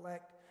 we'll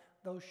collect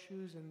those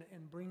shoes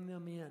and bring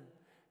them in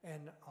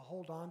and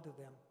hold on to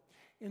them.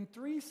 In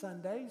 3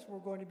 Sundays, we're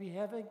going to be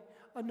having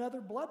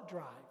another blood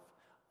drive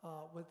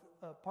with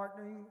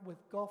partnering with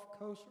Gulf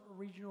Coast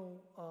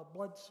Regional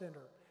Blood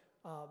Center.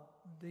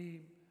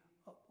 The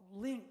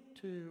link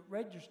to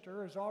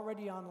register is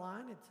already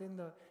online. It's in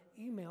the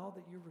email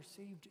that you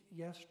received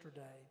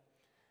yesterday.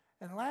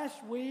 And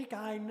last week,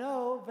 I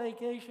know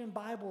Vacation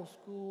Bible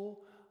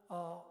School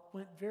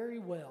went very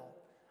well,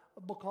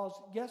 because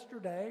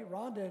yesterday,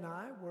 Rhonda and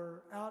I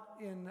were out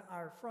in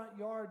our front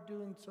yard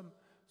doing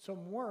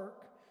some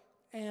work,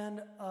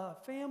 and a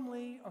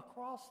family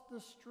across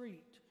the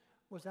street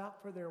was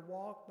out for their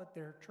walk, but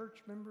they're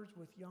church members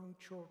with young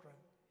children.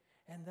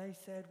 And they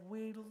said,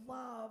 "We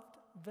loved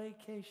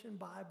Vacation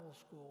Bible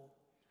School."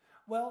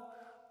 Well,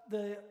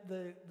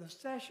 the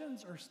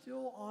sessions are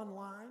still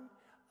online.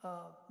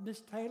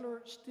 Miss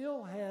Taylor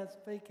still has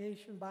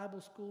Vacation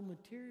Bible School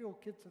material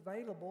kits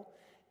available.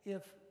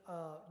 If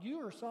you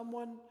or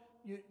someone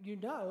you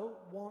know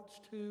wants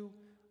to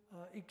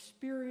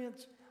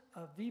experience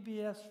a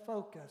VBS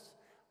Focus,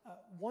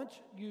 once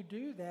you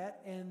do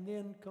that and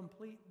then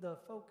complete the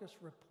Focus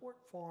report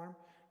form,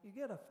 you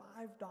get a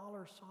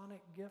 $5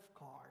 Sonic gift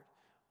card.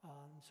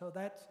 So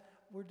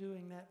we're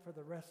doing that for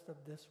the rest of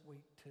this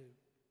week too.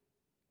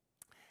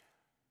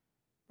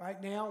 Right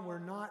now, we're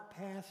not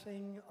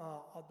passing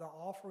the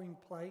offering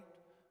plate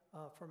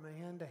from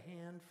hand to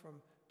hand,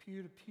 from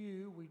pew to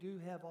pew. We do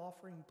have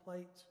offering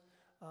plates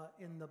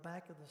in the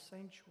back of the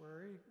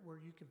sanctuary where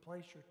you can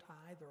place your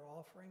tithe or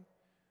offering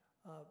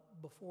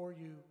before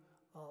you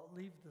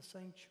leave the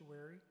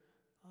sanctuary.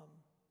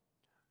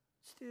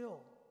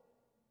 Still,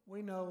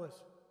 we know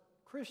as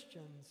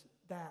Christians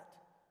that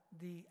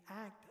the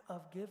act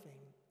of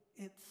giving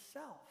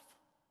itself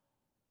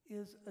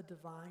is a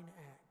divine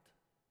act.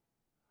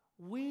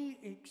 We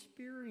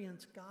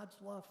experience God's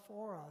love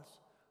for us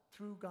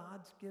through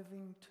God's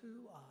giving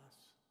to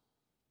us.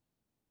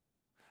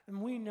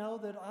 And we know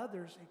that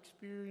others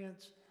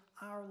experience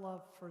our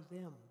love for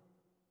them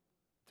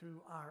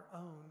through our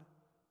own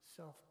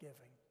self-giving.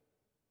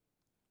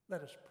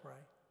 Let us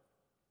pray.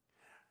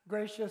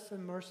 Gracious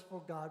and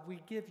merciful God,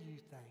 we give you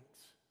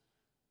thanks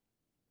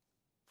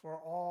for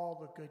all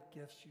the good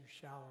gifts you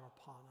shower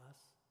upon us.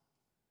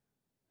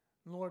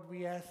 Lord,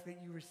 we ask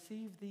that you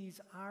receive these,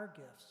 our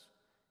gifts,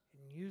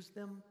 and use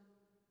them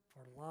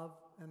for love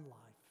and life.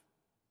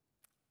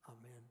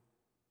 Amen.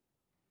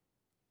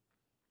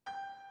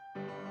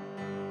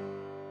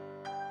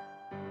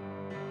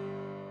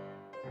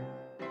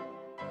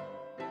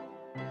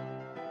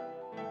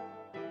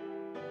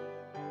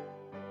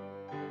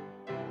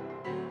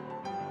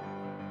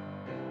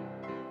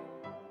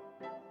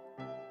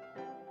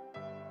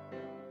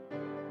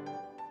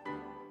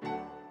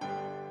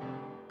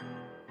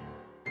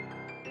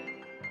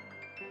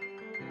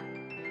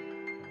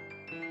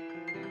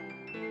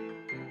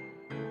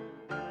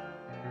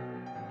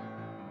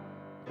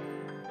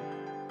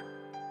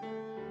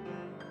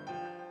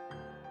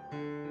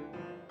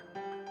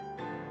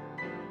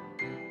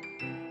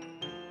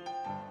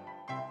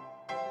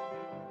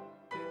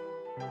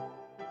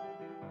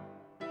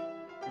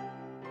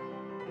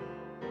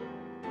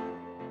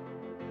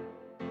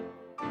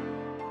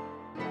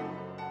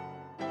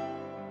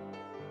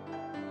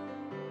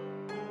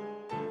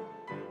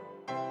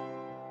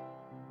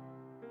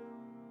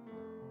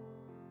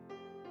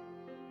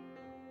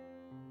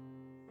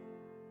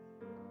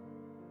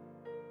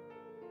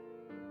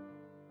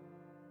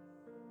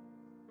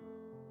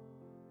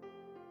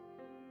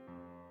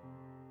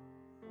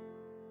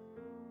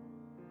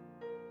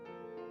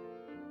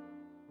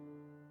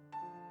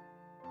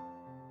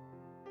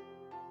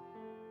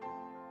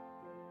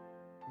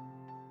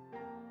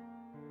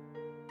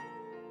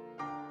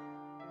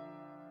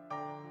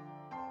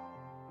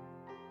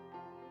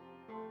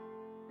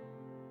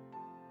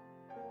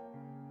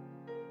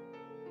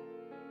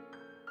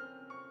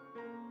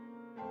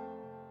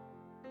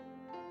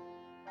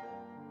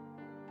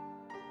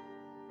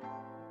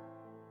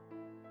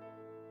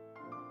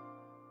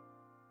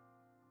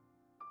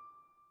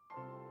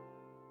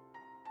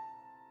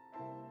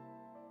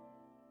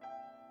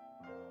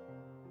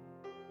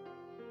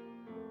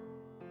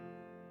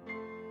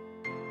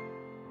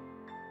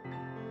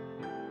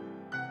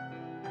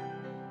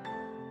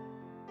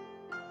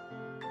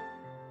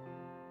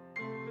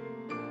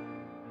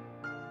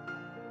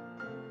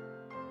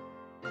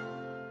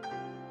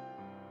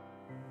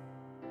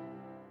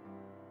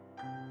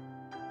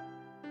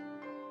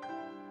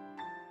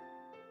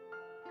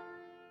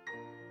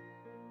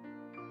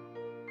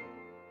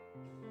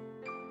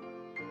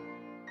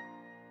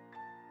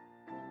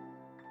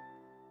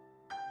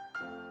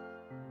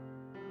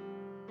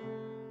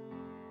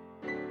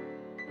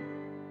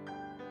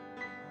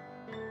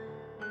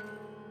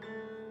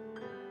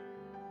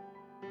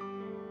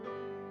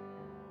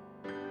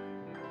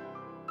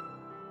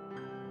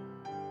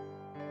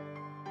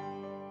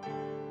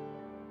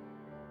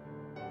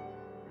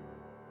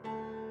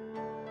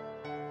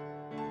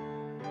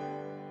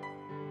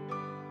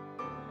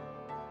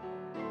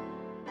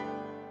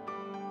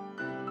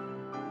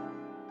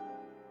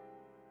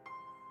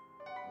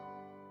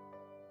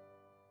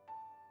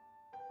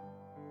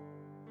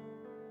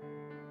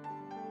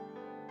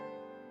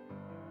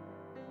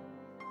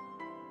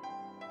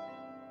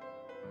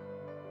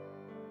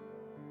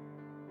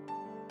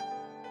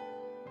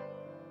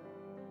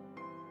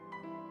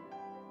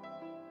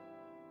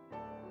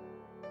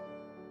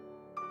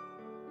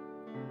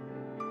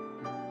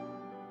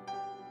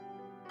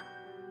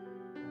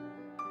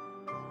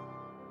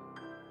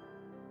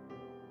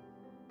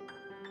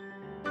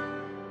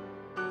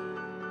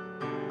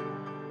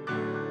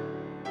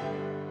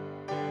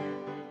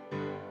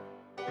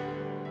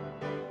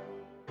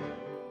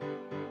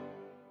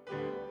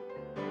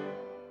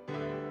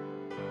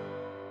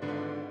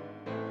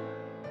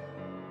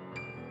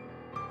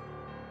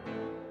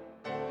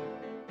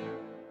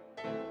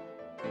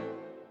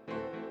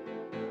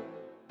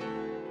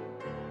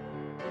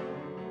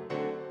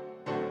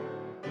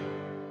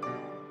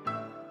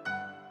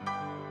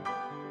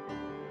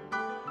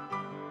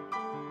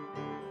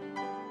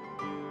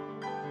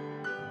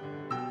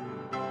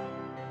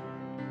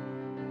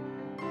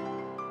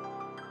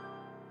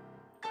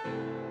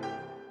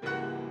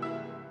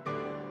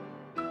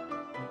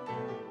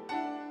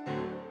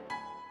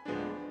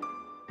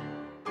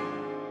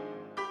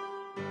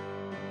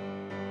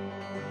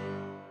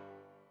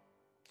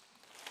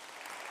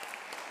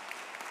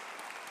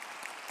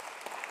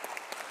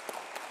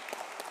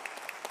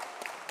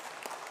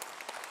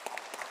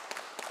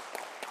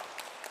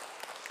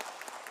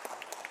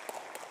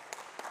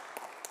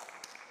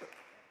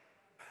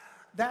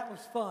 That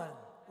was fun.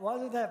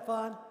 Wasn't that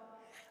fun?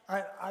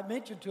 I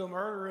mentioned to them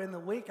earlier in the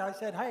week, I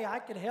said, hey, I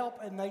could help.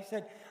 And they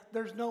said,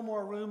 there's no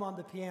more room on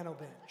the piano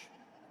bench.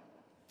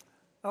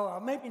 Oh,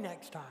 maybe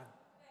next time.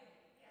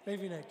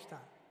 Maybe next time.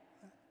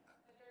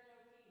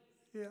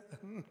 Yeah.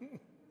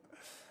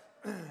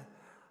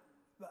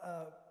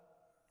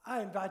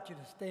 I invite you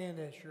to stand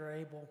as you're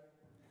able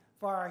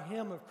for our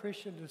hymn of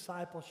Christian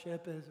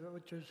discipleship,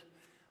 which is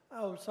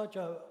such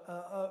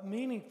a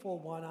meaningful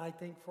one, I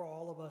think, for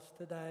all of us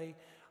today.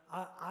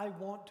 I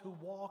want to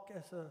walk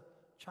as a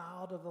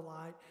child of the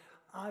light.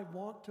 I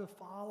want to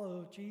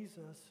follow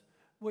Jesus,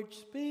 which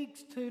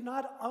speaks to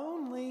not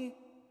only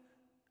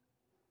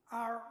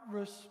our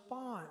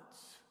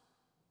response,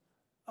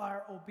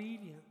 our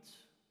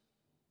obedience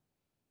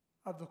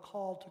of the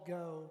call to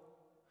go,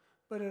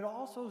 but it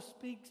also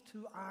speaks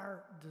to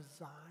our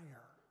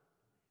desire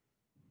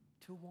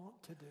to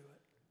want to do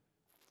it.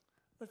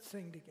 Let's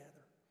sing together.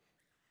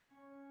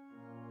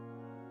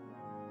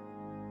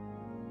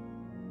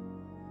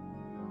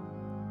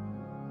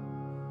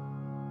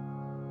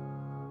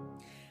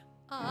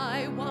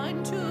 I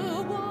want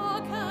to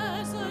walk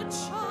as a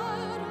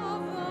child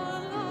of the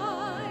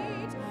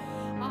light.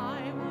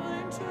 I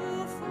want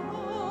to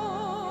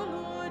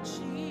follow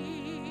Jesus.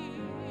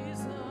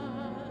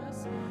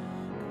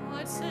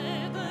 God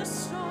sent the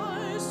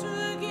stars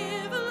to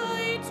give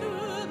light to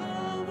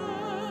the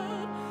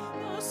world.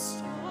 The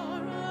star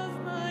of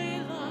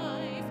my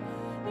life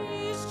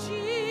is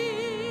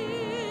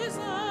Jesus.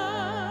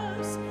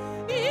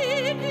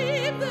 In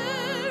Him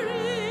there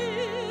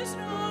is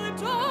no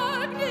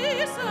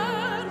darkness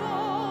at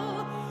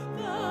all.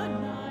 The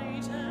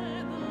night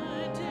and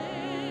the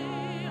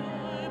day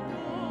are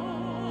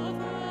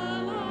both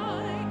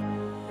alike.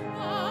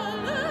 The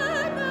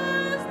Lamb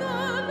is the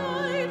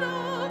light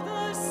of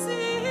the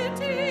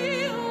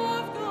city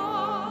of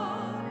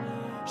God.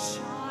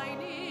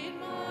 Shine in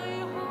my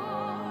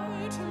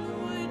heart,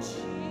 Lord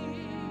Jesus.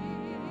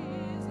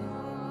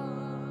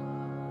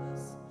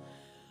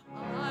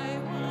 I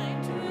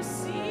want to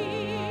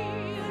see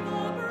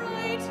the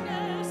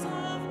brightness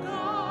of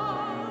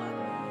God.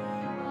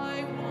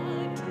 I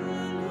want to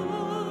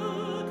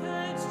look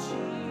at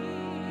Jesus.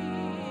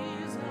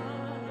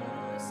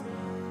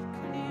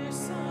 Clear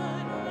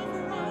sun of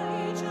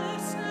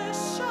righteousness,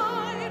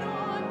 shine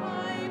on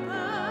my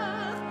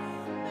path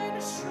and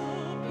show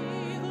me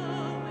the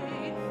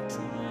way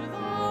to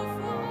the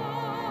Father.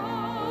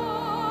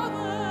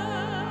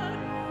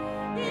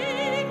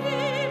 In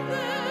Him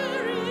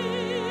there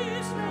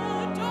is no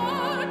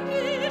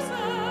darkness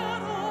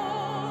at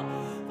all.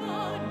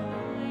 The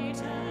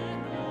night and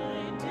the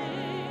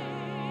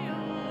day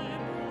are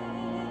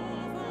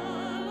both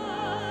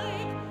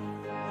alike.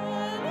 The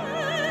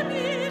Lamb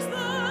is the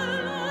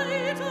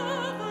light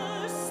of the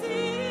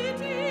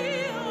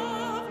city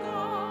of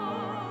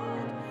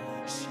God.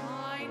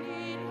 Shine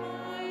in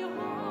my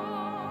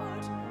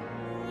heart,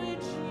 Lord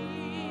Jesus.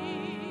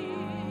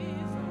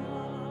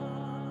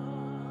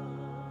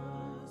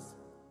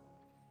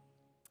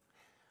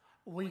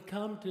 We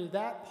come to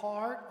that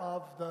part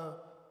of the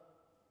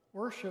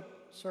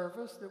worship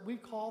service that we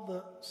call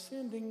the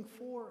sending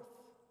forth.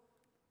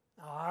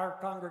 Now, our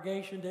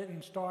congregation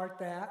didn't start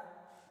that.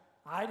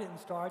 I didn't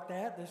start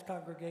that. This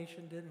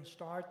congregation didn't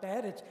start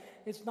that.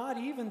 It's not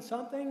even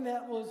something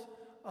that was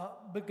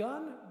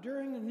begun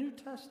during the New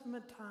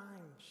Testament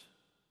times.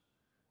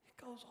 It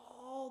goes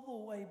all the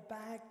way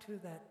back to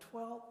that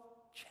 12th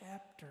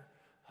chapter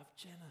of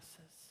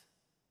Genesis,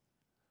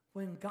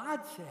 when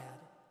God said,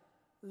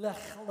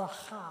 Lech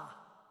lecha,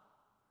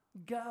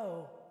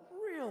 go,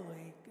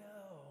 really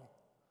go.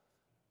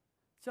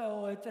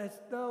 So it's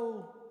as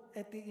though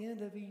at the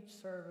end of each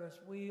service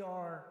we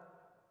are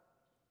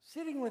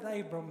sitting with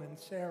Abram and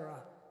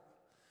Sarah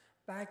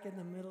back in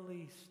the Middle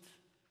East,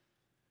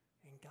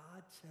 and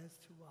God says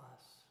to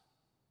us,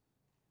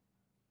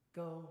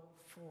 go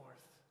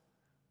forth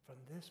from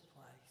this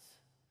place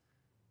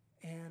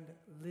and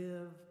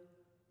live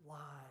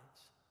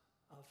lives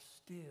of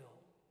still,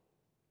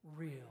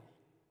 real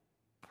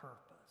purpose.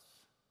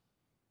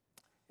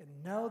 And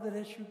know that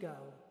as you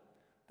go,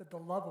 that the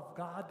love of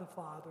God the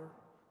Father,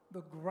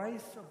 the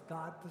grace of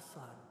God the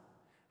Son,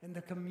 and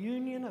the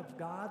communion of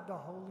God the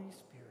Holy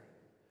Spirit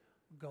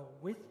go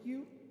with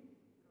you,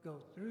 go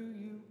through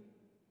you,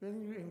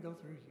 and go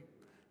through you.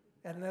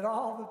 And let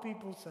all the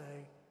people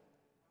say,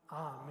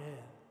 Amen.